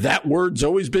 that word's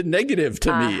always been negative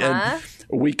to me. And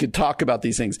we could talk about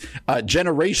these things.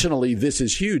 Generationally, this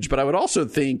is huge. But I would also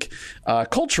think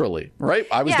culturally, right?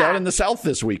 I was down in the South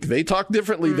this week. They talk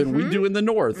differently than we do in the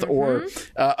North, or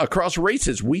across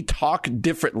races. We talk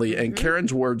differently. And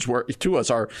Karen's words to us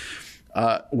are,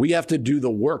 we have to do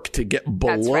the work to get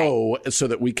below so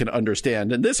that we can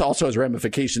understand. And this also has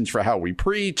ramifications for how we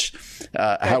preach,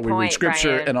 how we read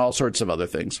scripture, Brian, and all sorts of other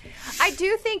things. I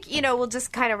do think, we'll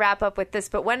just kind of wrap up with this,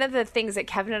 but one of the things that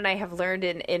Kevin and I have learned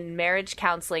in marriage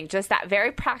counseling, just that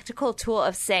very practical tool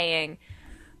of saying,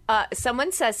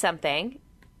 someone says something,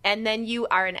 and then you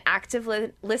are an active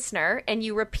listener, and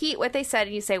you repeat what they said,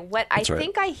 and you say, what I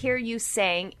think I hear you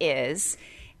saying is...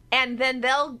 And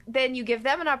then you give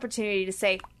them an opportunity to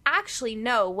say, actually,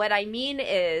 no, what I mean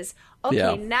is,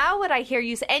 okay, now what I hear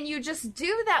you say, and you just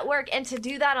do that work. And to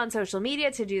do that on social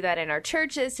media, to do that in our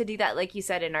churches, to do that, like you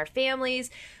said, in our families,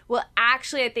 will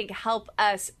actually, I think, help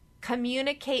us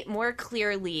communicate more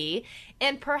clearly.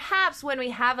 And perhaps when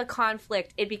we have a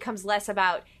conflict, it becomes less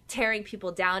about tearing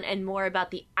people down and more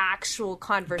about the actual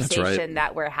conversation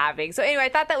that we're having. So anyway, I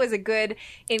thought that was a good,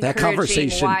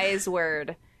 encouraging, wise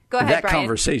word. Go ahead, Brian.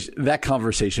 That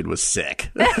conversation was sick.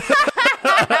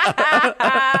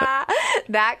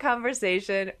 That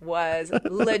conversation was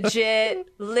legit,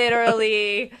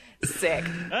 literally sick.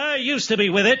 I used to be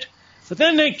with it, but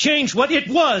then they changed what it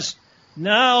was.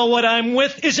 Now what I'm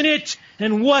with isn't it,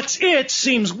 and what's it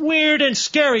seems weird and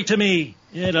scary to me.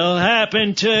 It'll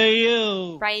happen to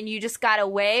you. Brian, you just got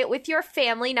away with your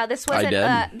family. Now, this wasn't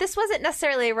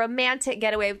necessarily a romantic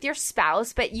getaway with your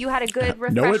spouse, but you had a good,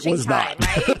 refreshing time,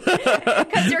 right?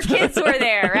 Because your kids were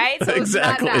there, right? So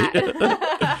exactly. It's not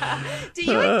that. Do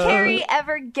you and Carrie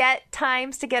ever get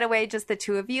times to get away, just the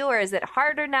two of you, or is it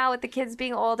harder now with the kids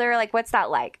being older? Like, what's that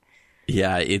like?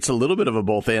 Yeah, it's a little bit of a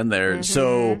both and there.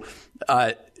 So,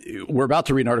 we're about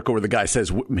to read an article where the guy says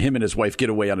him and his wife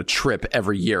get away on a trip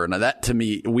every year. Now, that to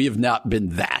me, we have not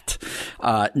been that.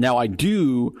 Now, I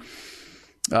do.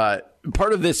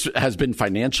 Part of this has been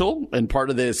financial, and part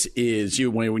of this is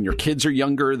when your kids are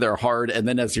younger, they're hard. And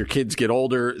then as your kids get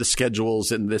older, the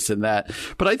schedules and this and that.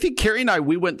 But I think Carrie and I,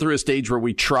 we went through a stage where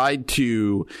we tried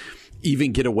to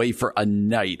even get away for a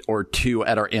night or two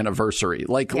at our anniversary.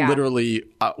 Literally,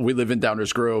 we live in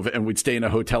Downers Grove, and we'd stay in a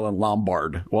hotel in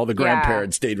Lombard while the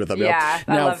grandparents stayed with them. Yeah,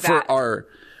 now, I love that.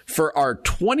 For our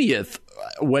 20th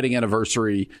wedding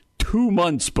anniversary 2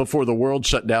 months before the world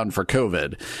shut down for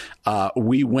COVID.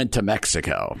 We went to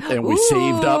Mexico and we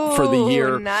saved up for the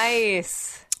year.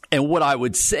 Nice. And what I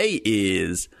would say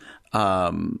is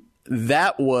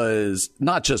that was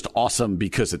not just awesome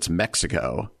because it's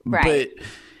Mexico, but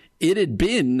it had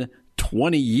been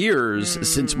 20 years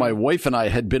since my wife and I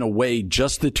had been away,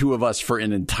 just the two of us, for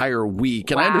an entire week.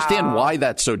 And I understand why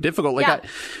that's so difficult. Like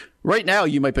right now,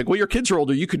 you might think, well, your kids are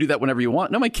older. You could do that whenever you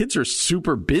want. No, my kids are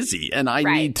super busy and I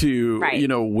need to,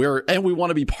 and we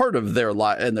want to be part of their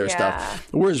life and their stuff.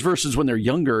 Whereas versus when they're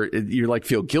younger, you like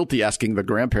feel guilty asking the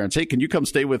grandparents, hey, can you come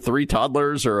stay with 3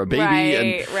 toddlers or a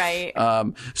baby?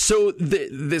 So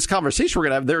this conversation we're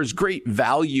going to have, there's great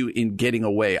value in getting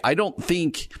away. I don't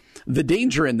think the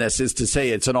danger in this is to say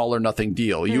it's an all or nothing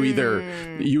deal. You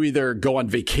either go on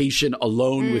vacation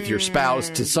alone with your spouse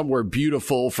to somewhere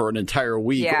beautiful for an entire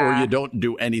week, or you don't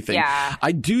do anything.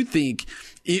 I do think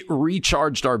it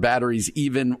recharged our batteries.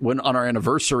 Even when on our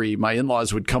anniversary, my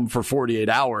in-laws would come for 48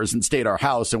 hours and stay at our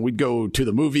house, and we'd go to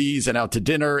the movies and out to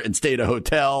dinner and stay at a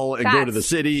hotel and go to the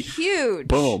city. Huge.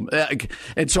 Boom.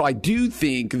 And so I do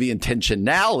think the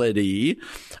intentionality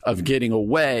of getting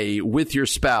away with your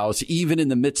spouse, even in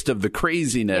the midst of the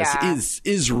craziness,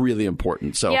 is really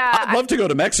important. So I'd love to go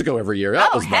to Mexico every year.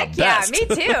 That was the best. Yeah, me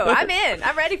too. I'm in.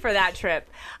 I'm ready for that trip.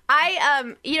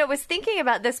 I was thinking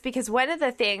about this because one of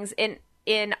the things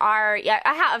I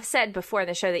have said before in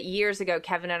the show that years ago,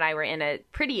 Kevin and I were in a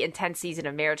pretty intense season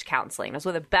of marriage counseling. It was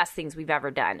one of the best things we've ever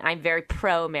done. I'm very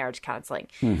pro marriage counseling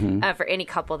for any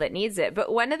couple that needs it.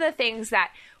 But one of the things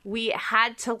that we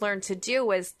had to learn to do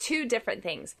was 2 different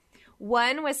things.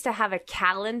 One was to have a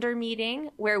calendar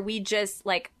meeting where we just,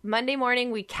 like, Monday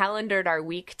morning, we calendared our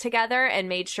week together and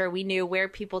made sure we knew where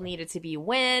people needed to be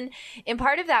when. And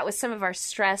part of that was some of our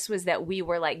stress was that we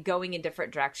were, like, going in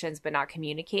different directions but not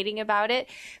communicating about it.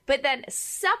 But then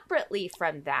separately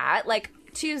from that, like,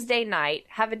 Tuesday night,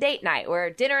 have a date night or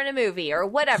dinner and a movie or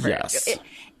whatever. Yes.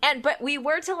 But we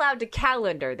weren't allowed to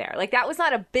calendar there. Like, that was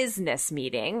not a business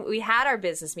meeting. We had our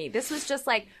business meeting. This was just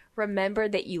like, remember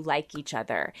that you like each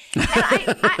other. And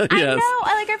I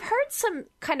know, like, I've heard some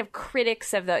kind of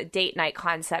critics of the date night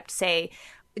concept say,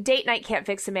 date night can't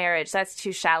fix a marriage. That's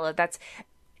too shallow. That's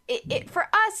it. For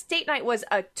us, date night was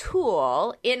a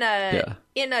tool in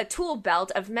a tool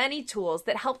belt of many tools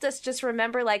that helped us just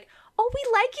remember, like, oh,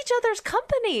 we like each other's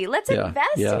company. Let's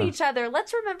invest in each other.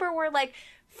 Let's remember we're, like,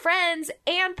 friends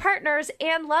and partners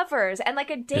and lovers. And, like,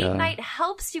 a date night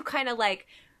helps you kind of, like,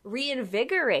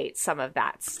 reinvigorate some of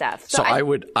that stuff. So I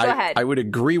would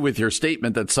agree with your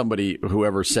statement that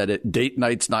whoever said it, date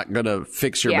night's not going to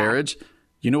fix your marriage.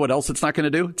 You know what else it's not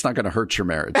going to do? It's not going to hurt your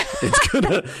marriage. It's going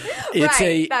to,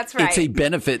 it's a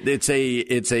benefit.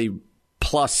 It's a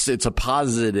plus. It's a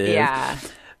positive. Yeah.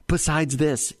 Besides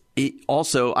this, it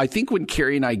also, I think when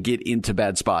Carrie and I get into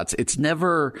bad spots, it's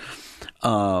never,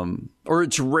 or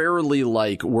it's rarely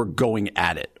like we're going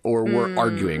at it or we're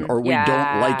arguing or we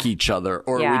don't like each other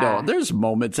or we don't. There's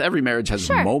moments. Every marriage has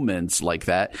moments like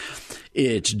that.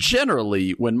 It's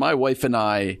generally when my wife and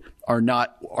I are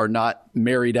not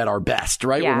married at our best,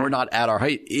 right? When we're not at our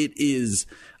height, it is,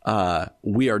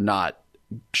 we are not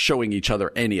showing each other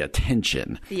any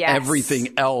attention.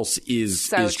 Everything else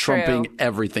is trumping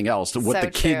everything else. What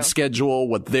the kids schedule,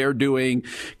 what they're doing,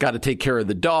 got to take care of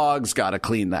the dogs, got to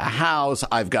clean the house.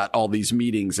 I've got all these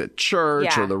meetings at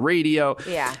church or the radio.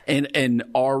 And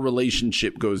our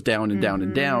relationship goes down and down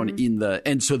and down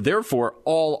and so therefore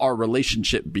all our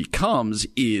relationship becomes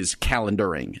is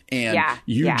calendaring. And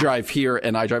you drive here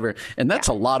and I drive here. And that's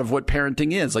a lot of what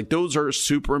parenting is. Like, those are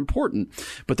super important.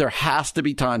 But there has to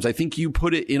be times, I think you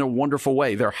put it in a wonderful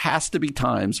way. There has to be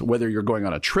times, whether you're going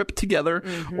on a trip together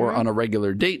or on a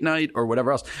regular date night or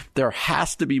whatever else, there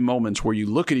has to be moments where you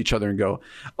look at each other and go,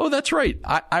 oh, that's right.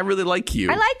 I really like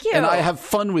you. I like you. And I have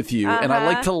fun with you. And I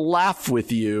like to laugh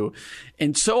with you.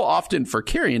 And so often for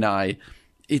Carrie and I,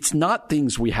 it's not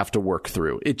things we have to work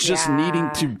through. It's just needing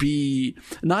to be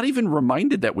not even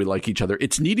reminded that we like each other.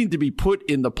 It's needing to be put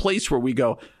in the place where we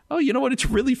go, oh, you know what? It's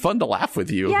really fun to laugh with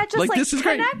you. Yeah, just like this is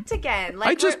connect great. Again.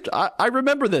 Like, I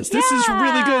remember this. This is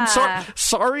really good.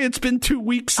 Sorry, it's been 2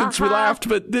 weeks since we laughed,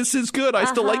 but this is good. I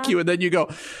still like you. And then you go,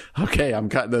 okay, I'm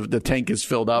kind of, the tank is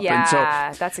filled up. Yeah, and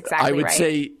so that's exactly I would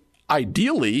say,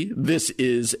 ideally, this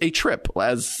is a trip,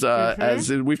 as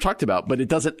we've talked about, but it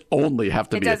doesn't only have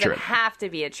to be a trip. It doesn't have to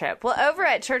be a trip. Well, over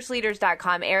at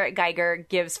churchleaders.com, Eric Geiger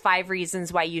gives 5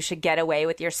 reasons why you should get away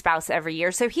with your spouse every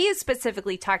year. So he is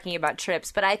specifically talking about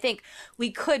trips, but I think we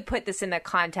could put this in the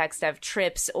context of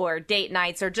trips or date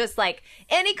nights or just like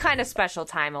any kind of special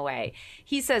time away.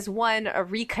 He says, 1, a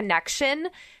reconnection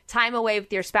time away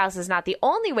with your spouse is not the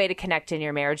only way to connect in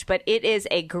your marriage, but it is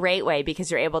a great way because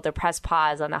you're able to press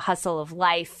pause on the hustle of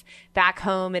life back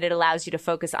home, and it allows you to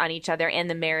focus on each other and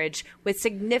the marriage with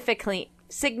significantly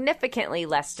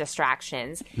less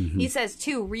distractions. He says,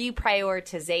 too,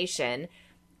 reprioritization.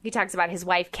 He talks about his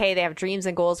wife, Kay. They have dreams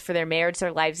and goals for their marriage,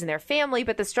 their lives, and their family,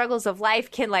 but the struggles of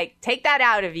life can, take that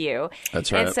out of you.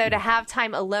 That's right. And so to have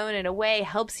time alone and away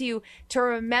helps you to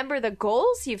remember the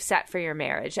goals you've set for your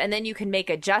marriage. And then you can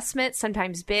make adjustments,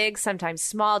 sometimes big, sometimes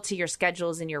small, to your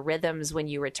schedules and your rhythms when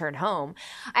you return home.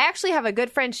 I actually have a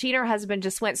good friend. She and her husband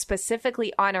just went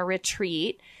specifically on a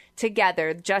retreat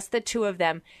together, just the two of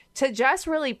them, to just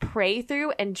really pray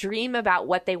through and dream about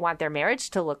what they want their marriage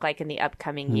to look like in the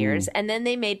upcoming years. And then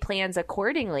they made plans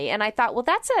accordingly. And I thought, well,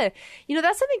 that's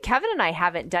something Kevin and I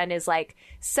haven't done, is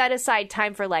set aside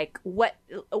time for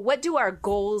what do our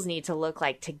goals need to look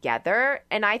like together?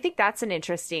 And I think that's an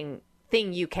interesting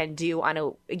thing you can do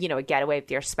on a getaway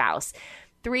with your spouse.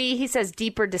 3, he says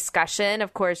deeper discussion.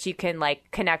 Of course, you can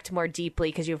connect more deeply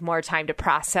because you have more time to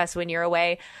process when you're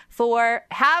away. 4,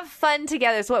 have fun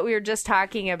together. It's what we were just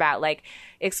talking about.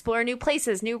 Explore new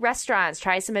places, new restaurants,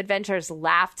 try some adventures,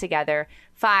 laugh together.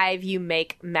 5, you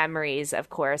make memories,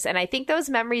 of course. And I think those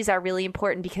memories are really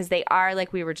important because they are,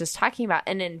 like we were just talking about,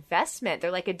 an investment. They're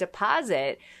like a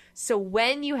deposit. So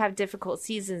when you have difficult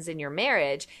seasons in your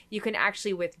marriage, you can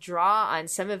actually withdraw on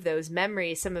some of those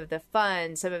memories, some of the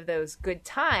fun, some of those good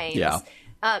times. Yeah.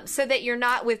 So that you're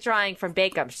not withdrawing from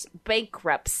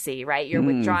bankruptcy, right? You're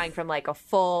withdrawing from a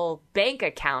full bank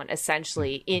account,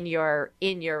 essentially, in your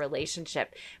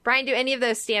relationship. Brian, do any of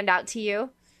those stand out to you?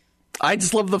 I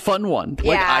just love the fun one.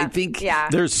 I think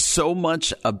there's so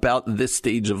much about this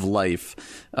stage of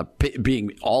life,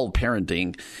 being all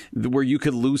parenting, where you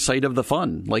could lose sight of the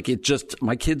fun. My kids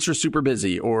are super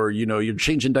busy, or, you're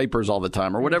changing diapers all the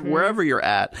time, or whatever, wherever you're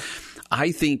at.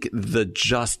 I think the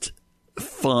just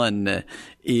fun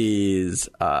is,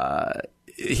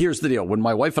 here's the deal. When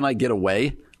my wife and I get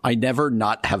away, I never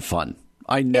not have fun.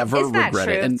 I never regret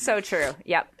it. And so true.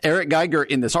 Yep. Eric Geiger,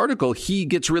 in this article, he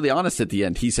gets really honest at the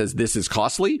end. He says, this is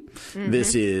costly.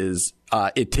 This is,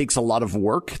 it takes a lot of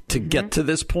work to get to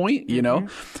this point,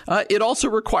 It also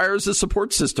requires a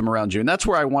support system around you. And that's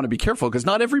where I want to be careful, because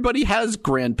not everybody has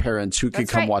grandparents who can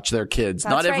come watch their kids.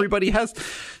 Not everybody has.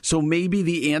 So maybe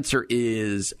the answer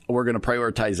is we're going to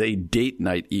prioritize a date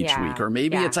night each week. Or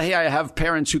maybe it's, hey, I have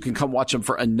parents who can come watch them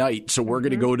for a night. So we're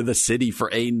going to go to the city for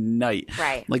a night.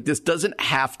 Right. This doesn't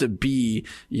have to be,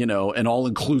 an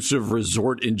all-inclusive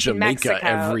resort in Jamaica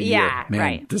every year.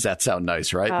 Man, does that sound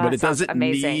nice, right? But it doesn't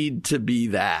need to be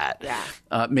that.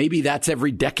 Yeah. Maybe that's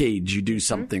every decade you do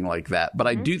something like that. But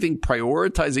I do think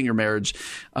prioritizing your marriage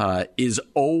is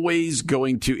always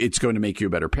going to make you a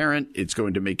better parent. It's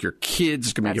going to make your kids,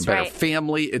 it's going to make you a better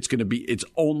family. It's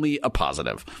only a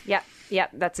positive.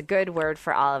 Yep, that's a good word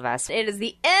for all of us. It is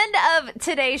the end of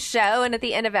today's show, and at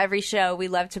the end of every show, we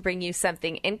love to bring you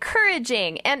something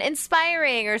encouraging and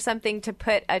inspiring, or something to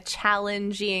put a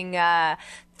challenging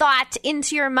thought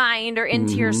into your mind or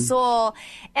into your soul.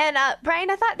 And Brian,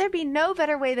 I thought there'd be no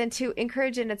better way than to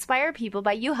encourage and inspire people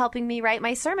by you helping me write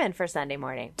my sermon for Sunday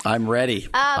morning. I'm ready.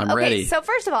 I'm ready. So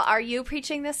first of all, are you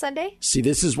preaching this Sunday? See,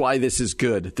 this is why this is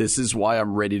good. This is why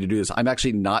I'm ready to do this. I'm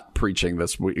actually not preaching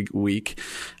this week.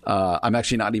 I'm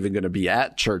actually not even going to be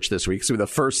at church this week. So the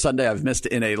first Sunday I've missed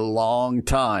in a long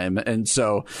time. And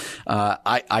so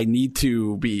I need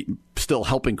to be still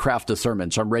helping craft a sermon.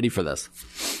 So I'm ready for this.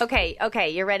 Okay.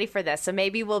 You're ready for this. So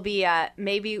maybe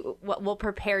we'll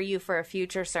prepare you for a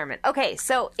future sermon. Okay.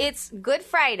 So it's Good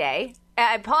Friday,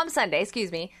 Palm Sunday,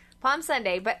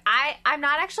 but I'm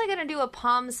not actually going to do a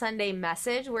Palm Sunday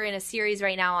message. We're in a series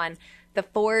right now on the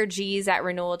 4 G's at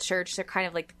Renewal Church. They're kind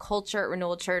of like the culture at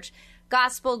Renewal Church: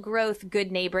 gospel, growth,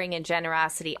 good neighboring, and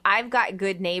generosity. I've got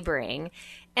good neighboring,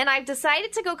 and I've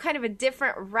decided to go kind of a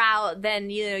different route than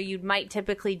you might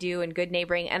typically do in good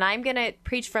neighboring. And I'm going to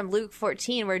preach from Luke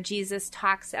 14, where Jesus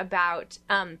talks about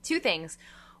 2 things.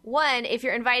 One, if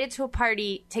you're invited to a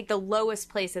party, take the lowest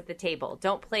place at the table.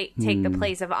 Don't take the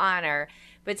place of honor,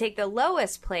 but take the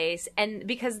lowest place. And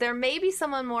because there may be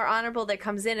someone more honorable that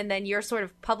comes in, and then you're sort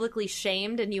of publicly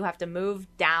shamed and you have to move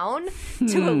down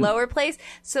to a lower place.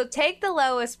 So take the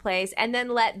lowest place, and then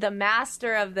let the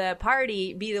master of the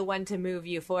party be the one to move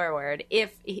you forward,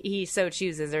 if he so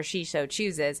chooses or she so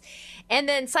chooses. And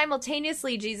then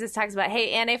simultaneously, Jesus talks about,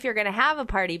 hey, and if you're going to have a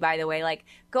party, by the way,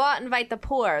 go out and invite the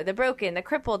poor, the broken, the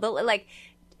crippled,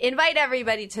 invite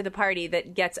everybody to the party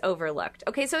that gets overlooked.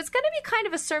 Okay, so it's going to be kind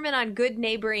of a sermon on good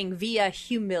neighboring via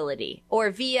humility,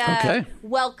 or via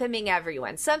welcoming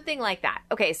everyone, something like that.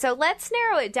 Okay, so let's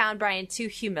narrow it down, Brian, to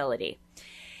humility.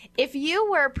 If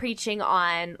you were preaching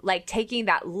on like taking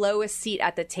that lowest seat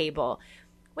at the table,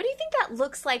 what do you think that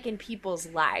looks like in people's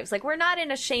lives? Like, we're not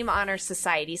in a shame honor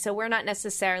society, so we're not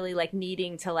necessarily like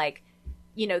needing to like,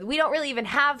 you know, we don't really even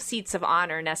have seats of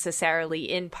honor necessarily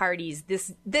in parties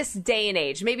this day and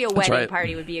age. Maybe a wedding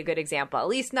party would be a good example, at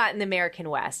least not in the American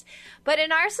West. But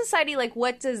in our society, like,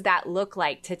 what does that look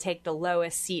like to take the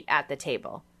lowest seat at the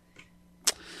table?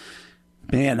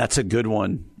 Man, that's a good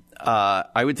one.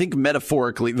 I would think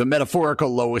metaphorically, the metaphorical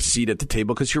lowest seat at the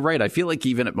table, because you're right. I feel like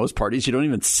even at most parties, you don't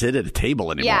even sit at a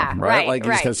table anymore, right? Like,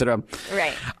 you just kind of sit down.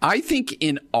 Right. I think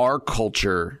in our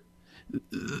culture,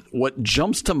 what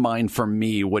jumps to mind for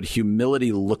me, what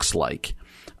humility looks like,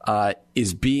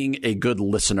 is being a good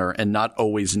listener and not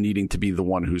always needing to be the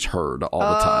one who's heard all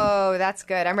the time. Oh, that's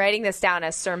good. I'm writing this down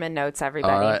as sermon notes,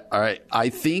 everybody. All right. I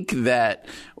think that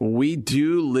we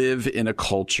do live in a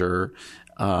culture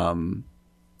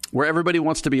where everybody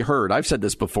wants to be heard. I've said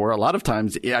this before. A lot of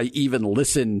times I even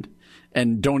listen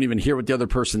and don't even hear what the other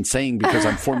person's saying because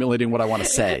I'm formulating what I want to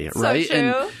say, right? So true.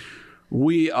 And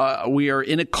we are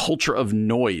in a culture of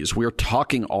noise. We're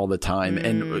talking all the time.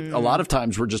 And a lot of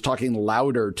times we're just talking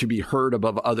louder to be heard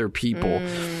above other people.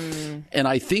 And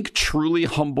I think truly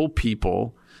humble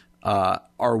people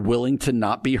are willing to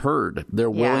not be heard.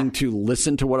 They're willing to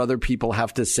listen to what other people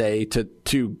have to say,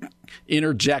 to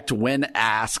interject when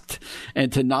asked,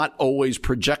 and to not always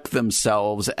project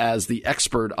themselves as the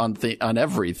expert on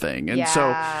everything. And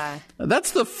so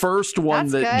that's the first one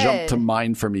that jumped to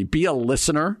mind for me. Be a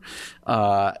listener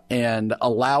and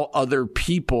allow other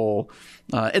people.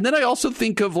 And then I also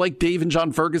think of like Dave and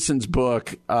John Ferguson's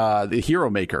book, The Hero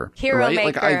Maker. Right?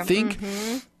 Like,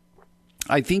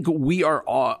 I think we are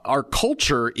our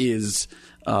culture is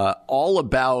all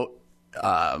about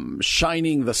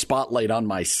shining the spotlight on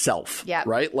myself,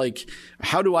 right? Like,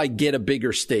 how do I get a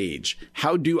bigger stage?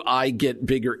 How do I get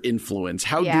bigger influence?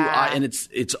 How do I, and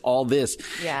it's all this.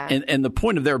 And the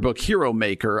point of their book, Hero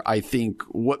Maker, I think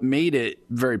what made it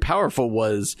very powerful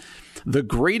was the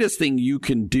greatest thing you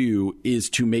can do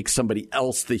is to make somebody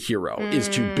else the hero, is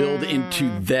to build into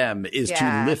them, is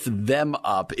to lift them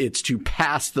up. It's to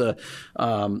pass the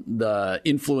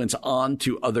influence on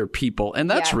to other people. And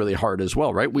that's really hard as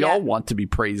well, right? We all want to be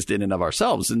praised in and of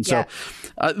ourselves. And so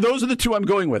those are the two I'm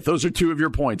going with. Those are two of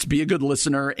your points. Be a good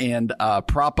listener and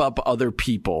prop up other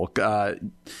people.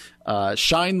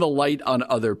 Shine the light on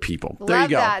other people. There you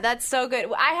go. Love that. That's so good.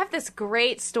 I have this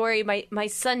great story. My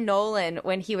son Nolan,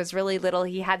 when he was really little,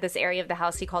 he had this area of the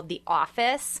house he called the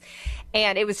office,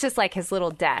 and it was just like his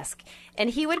little desk. And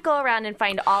he would go around and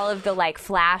find all of the like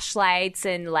flashlights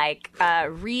and like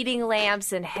reading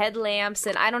lamps and headlamps,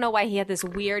 and I don't know why he had this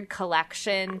weird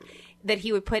collection that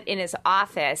he would put in his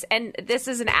office. And this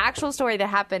is an actual story that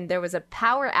happened. There was a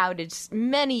power outage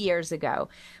many years ago,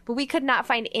 but we could not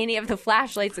find any of the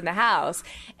flashlights in the house.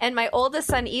 And my oldest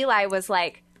son, Eli, was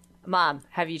like, Mom,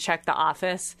 have you checked the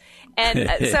office? And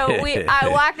so I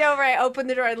walked over, I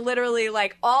opened the door, and literally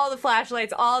like all the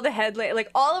flashlights, all the headlights, like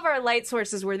all of our light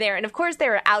sources were there. And of course they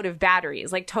were out of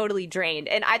batteries, like totally drained.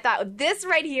 And I thought, this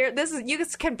right here, you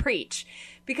can preach.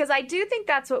 Because I do think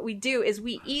that's what we do, is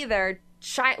we either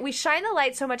shine the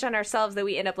light so much on ourselves that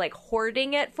we end up like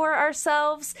hoarding it for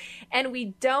ourselves, and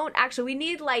we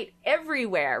need light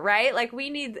everywhere, right? Like, we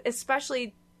need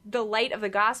especially the light of the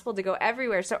gospel to go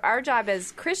everywhere. So our job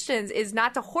as Christians is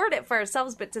not to hoard it for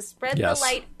ourselves, but to spread the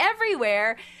light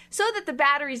everywhere so that the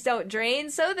batteries don't drain,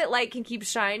 so that light can keep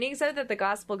shining, so that the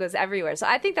gospel goes everywhere. So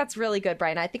I think that's really good,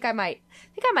 Brian. I think I might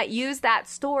use that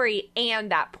story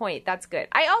and that point. That's good.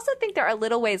 I also think there are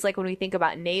little ways, like when we think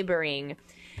about neighboring,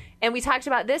 and we talked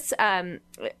about this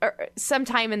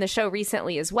sometime in the show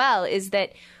recently as well, is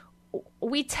that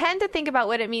we tend to think about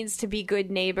what it means to be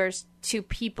good neighbors to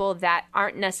people that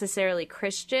aren't necessarily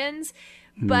Christians.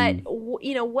 But,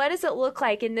 you know, what does it look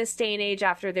like in this day and age,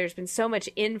 after there's been so much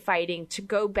infighting, to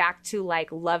go back to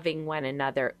like loving one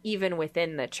another, even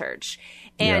within the church,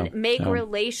 and make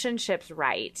relationships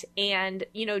right, and,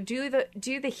 you know, do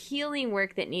the healing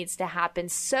work that needs to happen,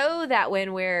 so that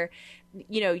when we're,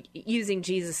 you know, using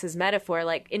Jesus's metaphor,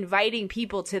 like inviting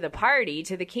people to the party,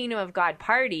 to the kingdom of God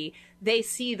party, they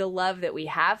see the love that we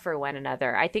have for one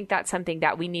another. I think that's something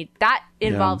that we need. That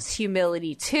involves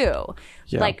humility too.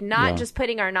 Like not just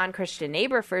putting our non-Christian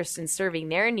neighbor first and serving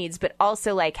their needs, but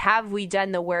also like, have we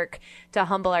done the work to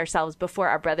humble ourselves before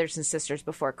our brothers and sisters,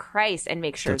 before Christ, and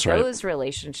make sure those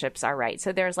relationships are right.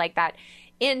 So there's like that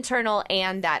internal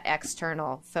and that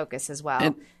external focus as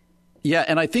well.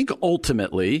 And I think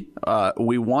ultimately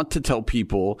we want to tell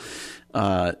people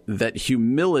that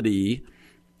humility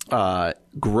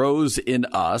grows in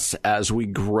us as we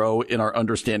grow in our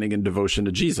understanding and devotion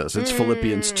to Jesus. It's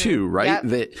Philippians 2, right? Yep.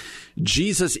 That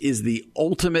Jesus is the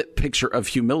ultimate picture of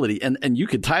humility. And you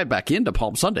could tie it back into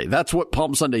Palm Sunday. That's what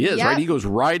Palm Sunday is, Yep. right? He goes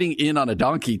riding in on a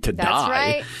donkey to That's die.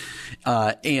 right.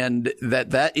 And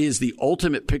that is the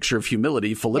ultimate picture of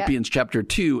humility, Philippians chapter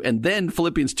 2. And then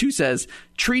Philippians 2 says,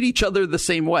 treat each other the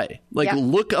same way. Like,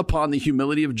 look upon the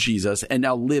humility of Jesus and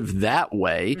now live that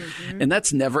way. Mm-hmm. And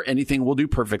that's never anything we'll do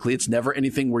perfectly. It's never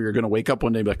anything where you're going to wake up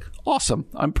one day and be like, awesome,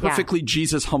 I'm perfectly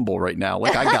Jesus humble right now.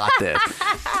 Like, I got this.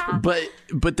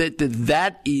 But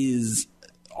that is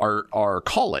our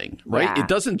calling, right? Yeah, it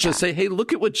doesn't just say, hey,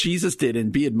 look at what Jesus did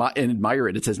and and admire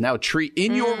it. It says, now treat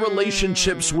in your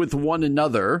relationships with one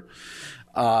another,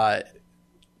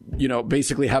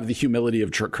 basically have the humility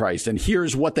of Christ. And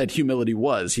here's what that humility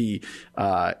was. He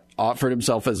offered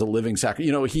himself as a living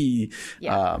sacrifice.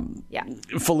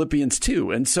 Philippians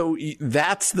 2. And so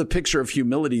that's the picture of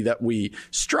humility that we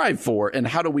strive for. And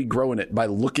how do we grow in it? By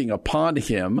looking upon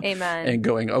him. Amen. And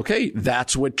going, okay,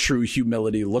 that's what true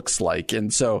humility looks like.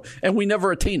 And we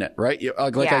never attain it, right?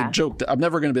 I joked, I'm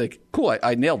never going to be like, cool,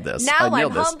 I nailed this. Now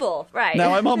I'm humble, right?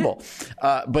 Now I'm humble.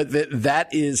 But that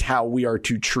is how we are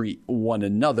to treat one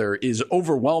another is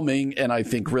overwhelming and I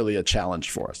think really a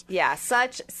challenge for us. Yeah,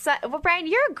 well, Brian,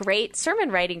 you're a great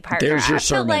sermon writing partner. There's your I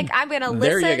feel sermon. like I'm going to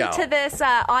listen to this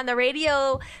on the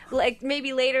radio, like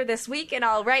maybe later this week, and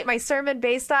I'll write my sermon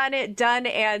based on it. Done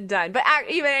and done. But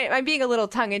even I'm being a little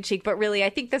tongue in cheek, but really, I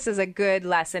think this is a good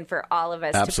lesson for all of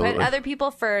us to put other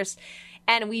people first.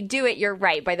 And we do it, you're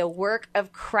right, by the work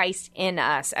of Christ in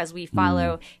us as we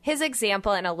follow his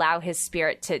example and allow his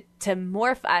Spirit to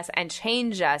morph us and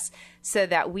change us so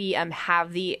that we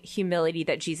have the humility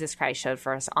that Jesus Christ showed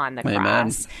for us on the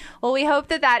cross. Well, we hope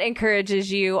that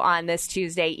encourages you on this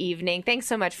Tuesday evening. Thanks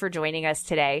so much for joining us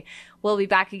today. We'll be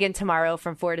back again tomorrow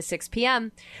from 4 to 6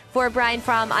 p.m. For Brian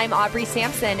Fromm, I'm Aubrey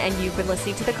Sampson, and you've been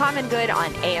listening to The Common Good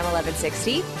on AM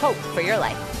 1160. Hope for your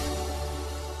life.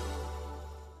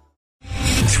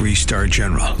 3-star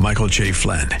General Michael J.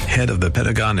 Flynn, head of the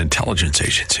Pentagon Intelligence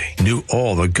Agency, knew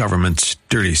all the government's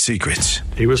dirty secrets.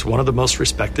 He was one of the most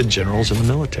respected generals in the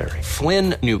military.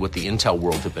 Flynn knew what the intel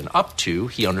world had been up to.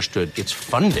 He understood its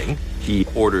funding. He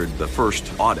ordered the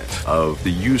first audit of the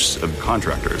use of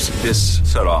contractors. This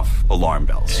set off alarm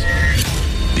bells.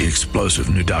 The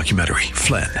explosive new documentary,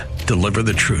 Flynn, Deliver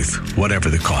the Truth, Whatever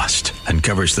the Cost,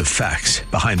 uncovers the facts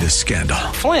behind this scandal.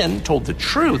 Flynn told the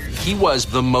truth. He was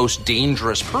the most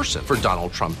dangerous person for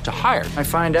Donald Trump to hire. I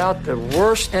find out the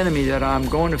worst enemy that I'm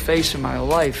going to face in my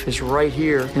life is right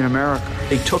here in America.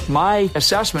 They took my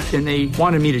assessment and they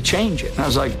wanted me to change it. And I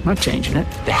was like, I'm not changing it.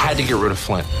 They had to get rid of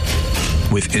Flynn.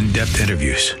 With in-depth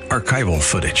interviews, archival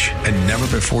footage, and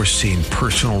never-before-seen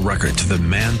personal records of the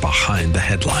man behind the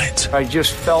headlines. I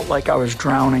just felt like I was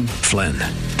drowning. Flynn,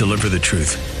 Deliver the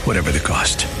Truth, Whatever the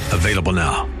Cost. Available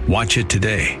now. Watch it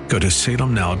today. Go to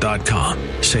salemnow.com.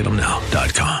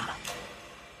 salemnow.com.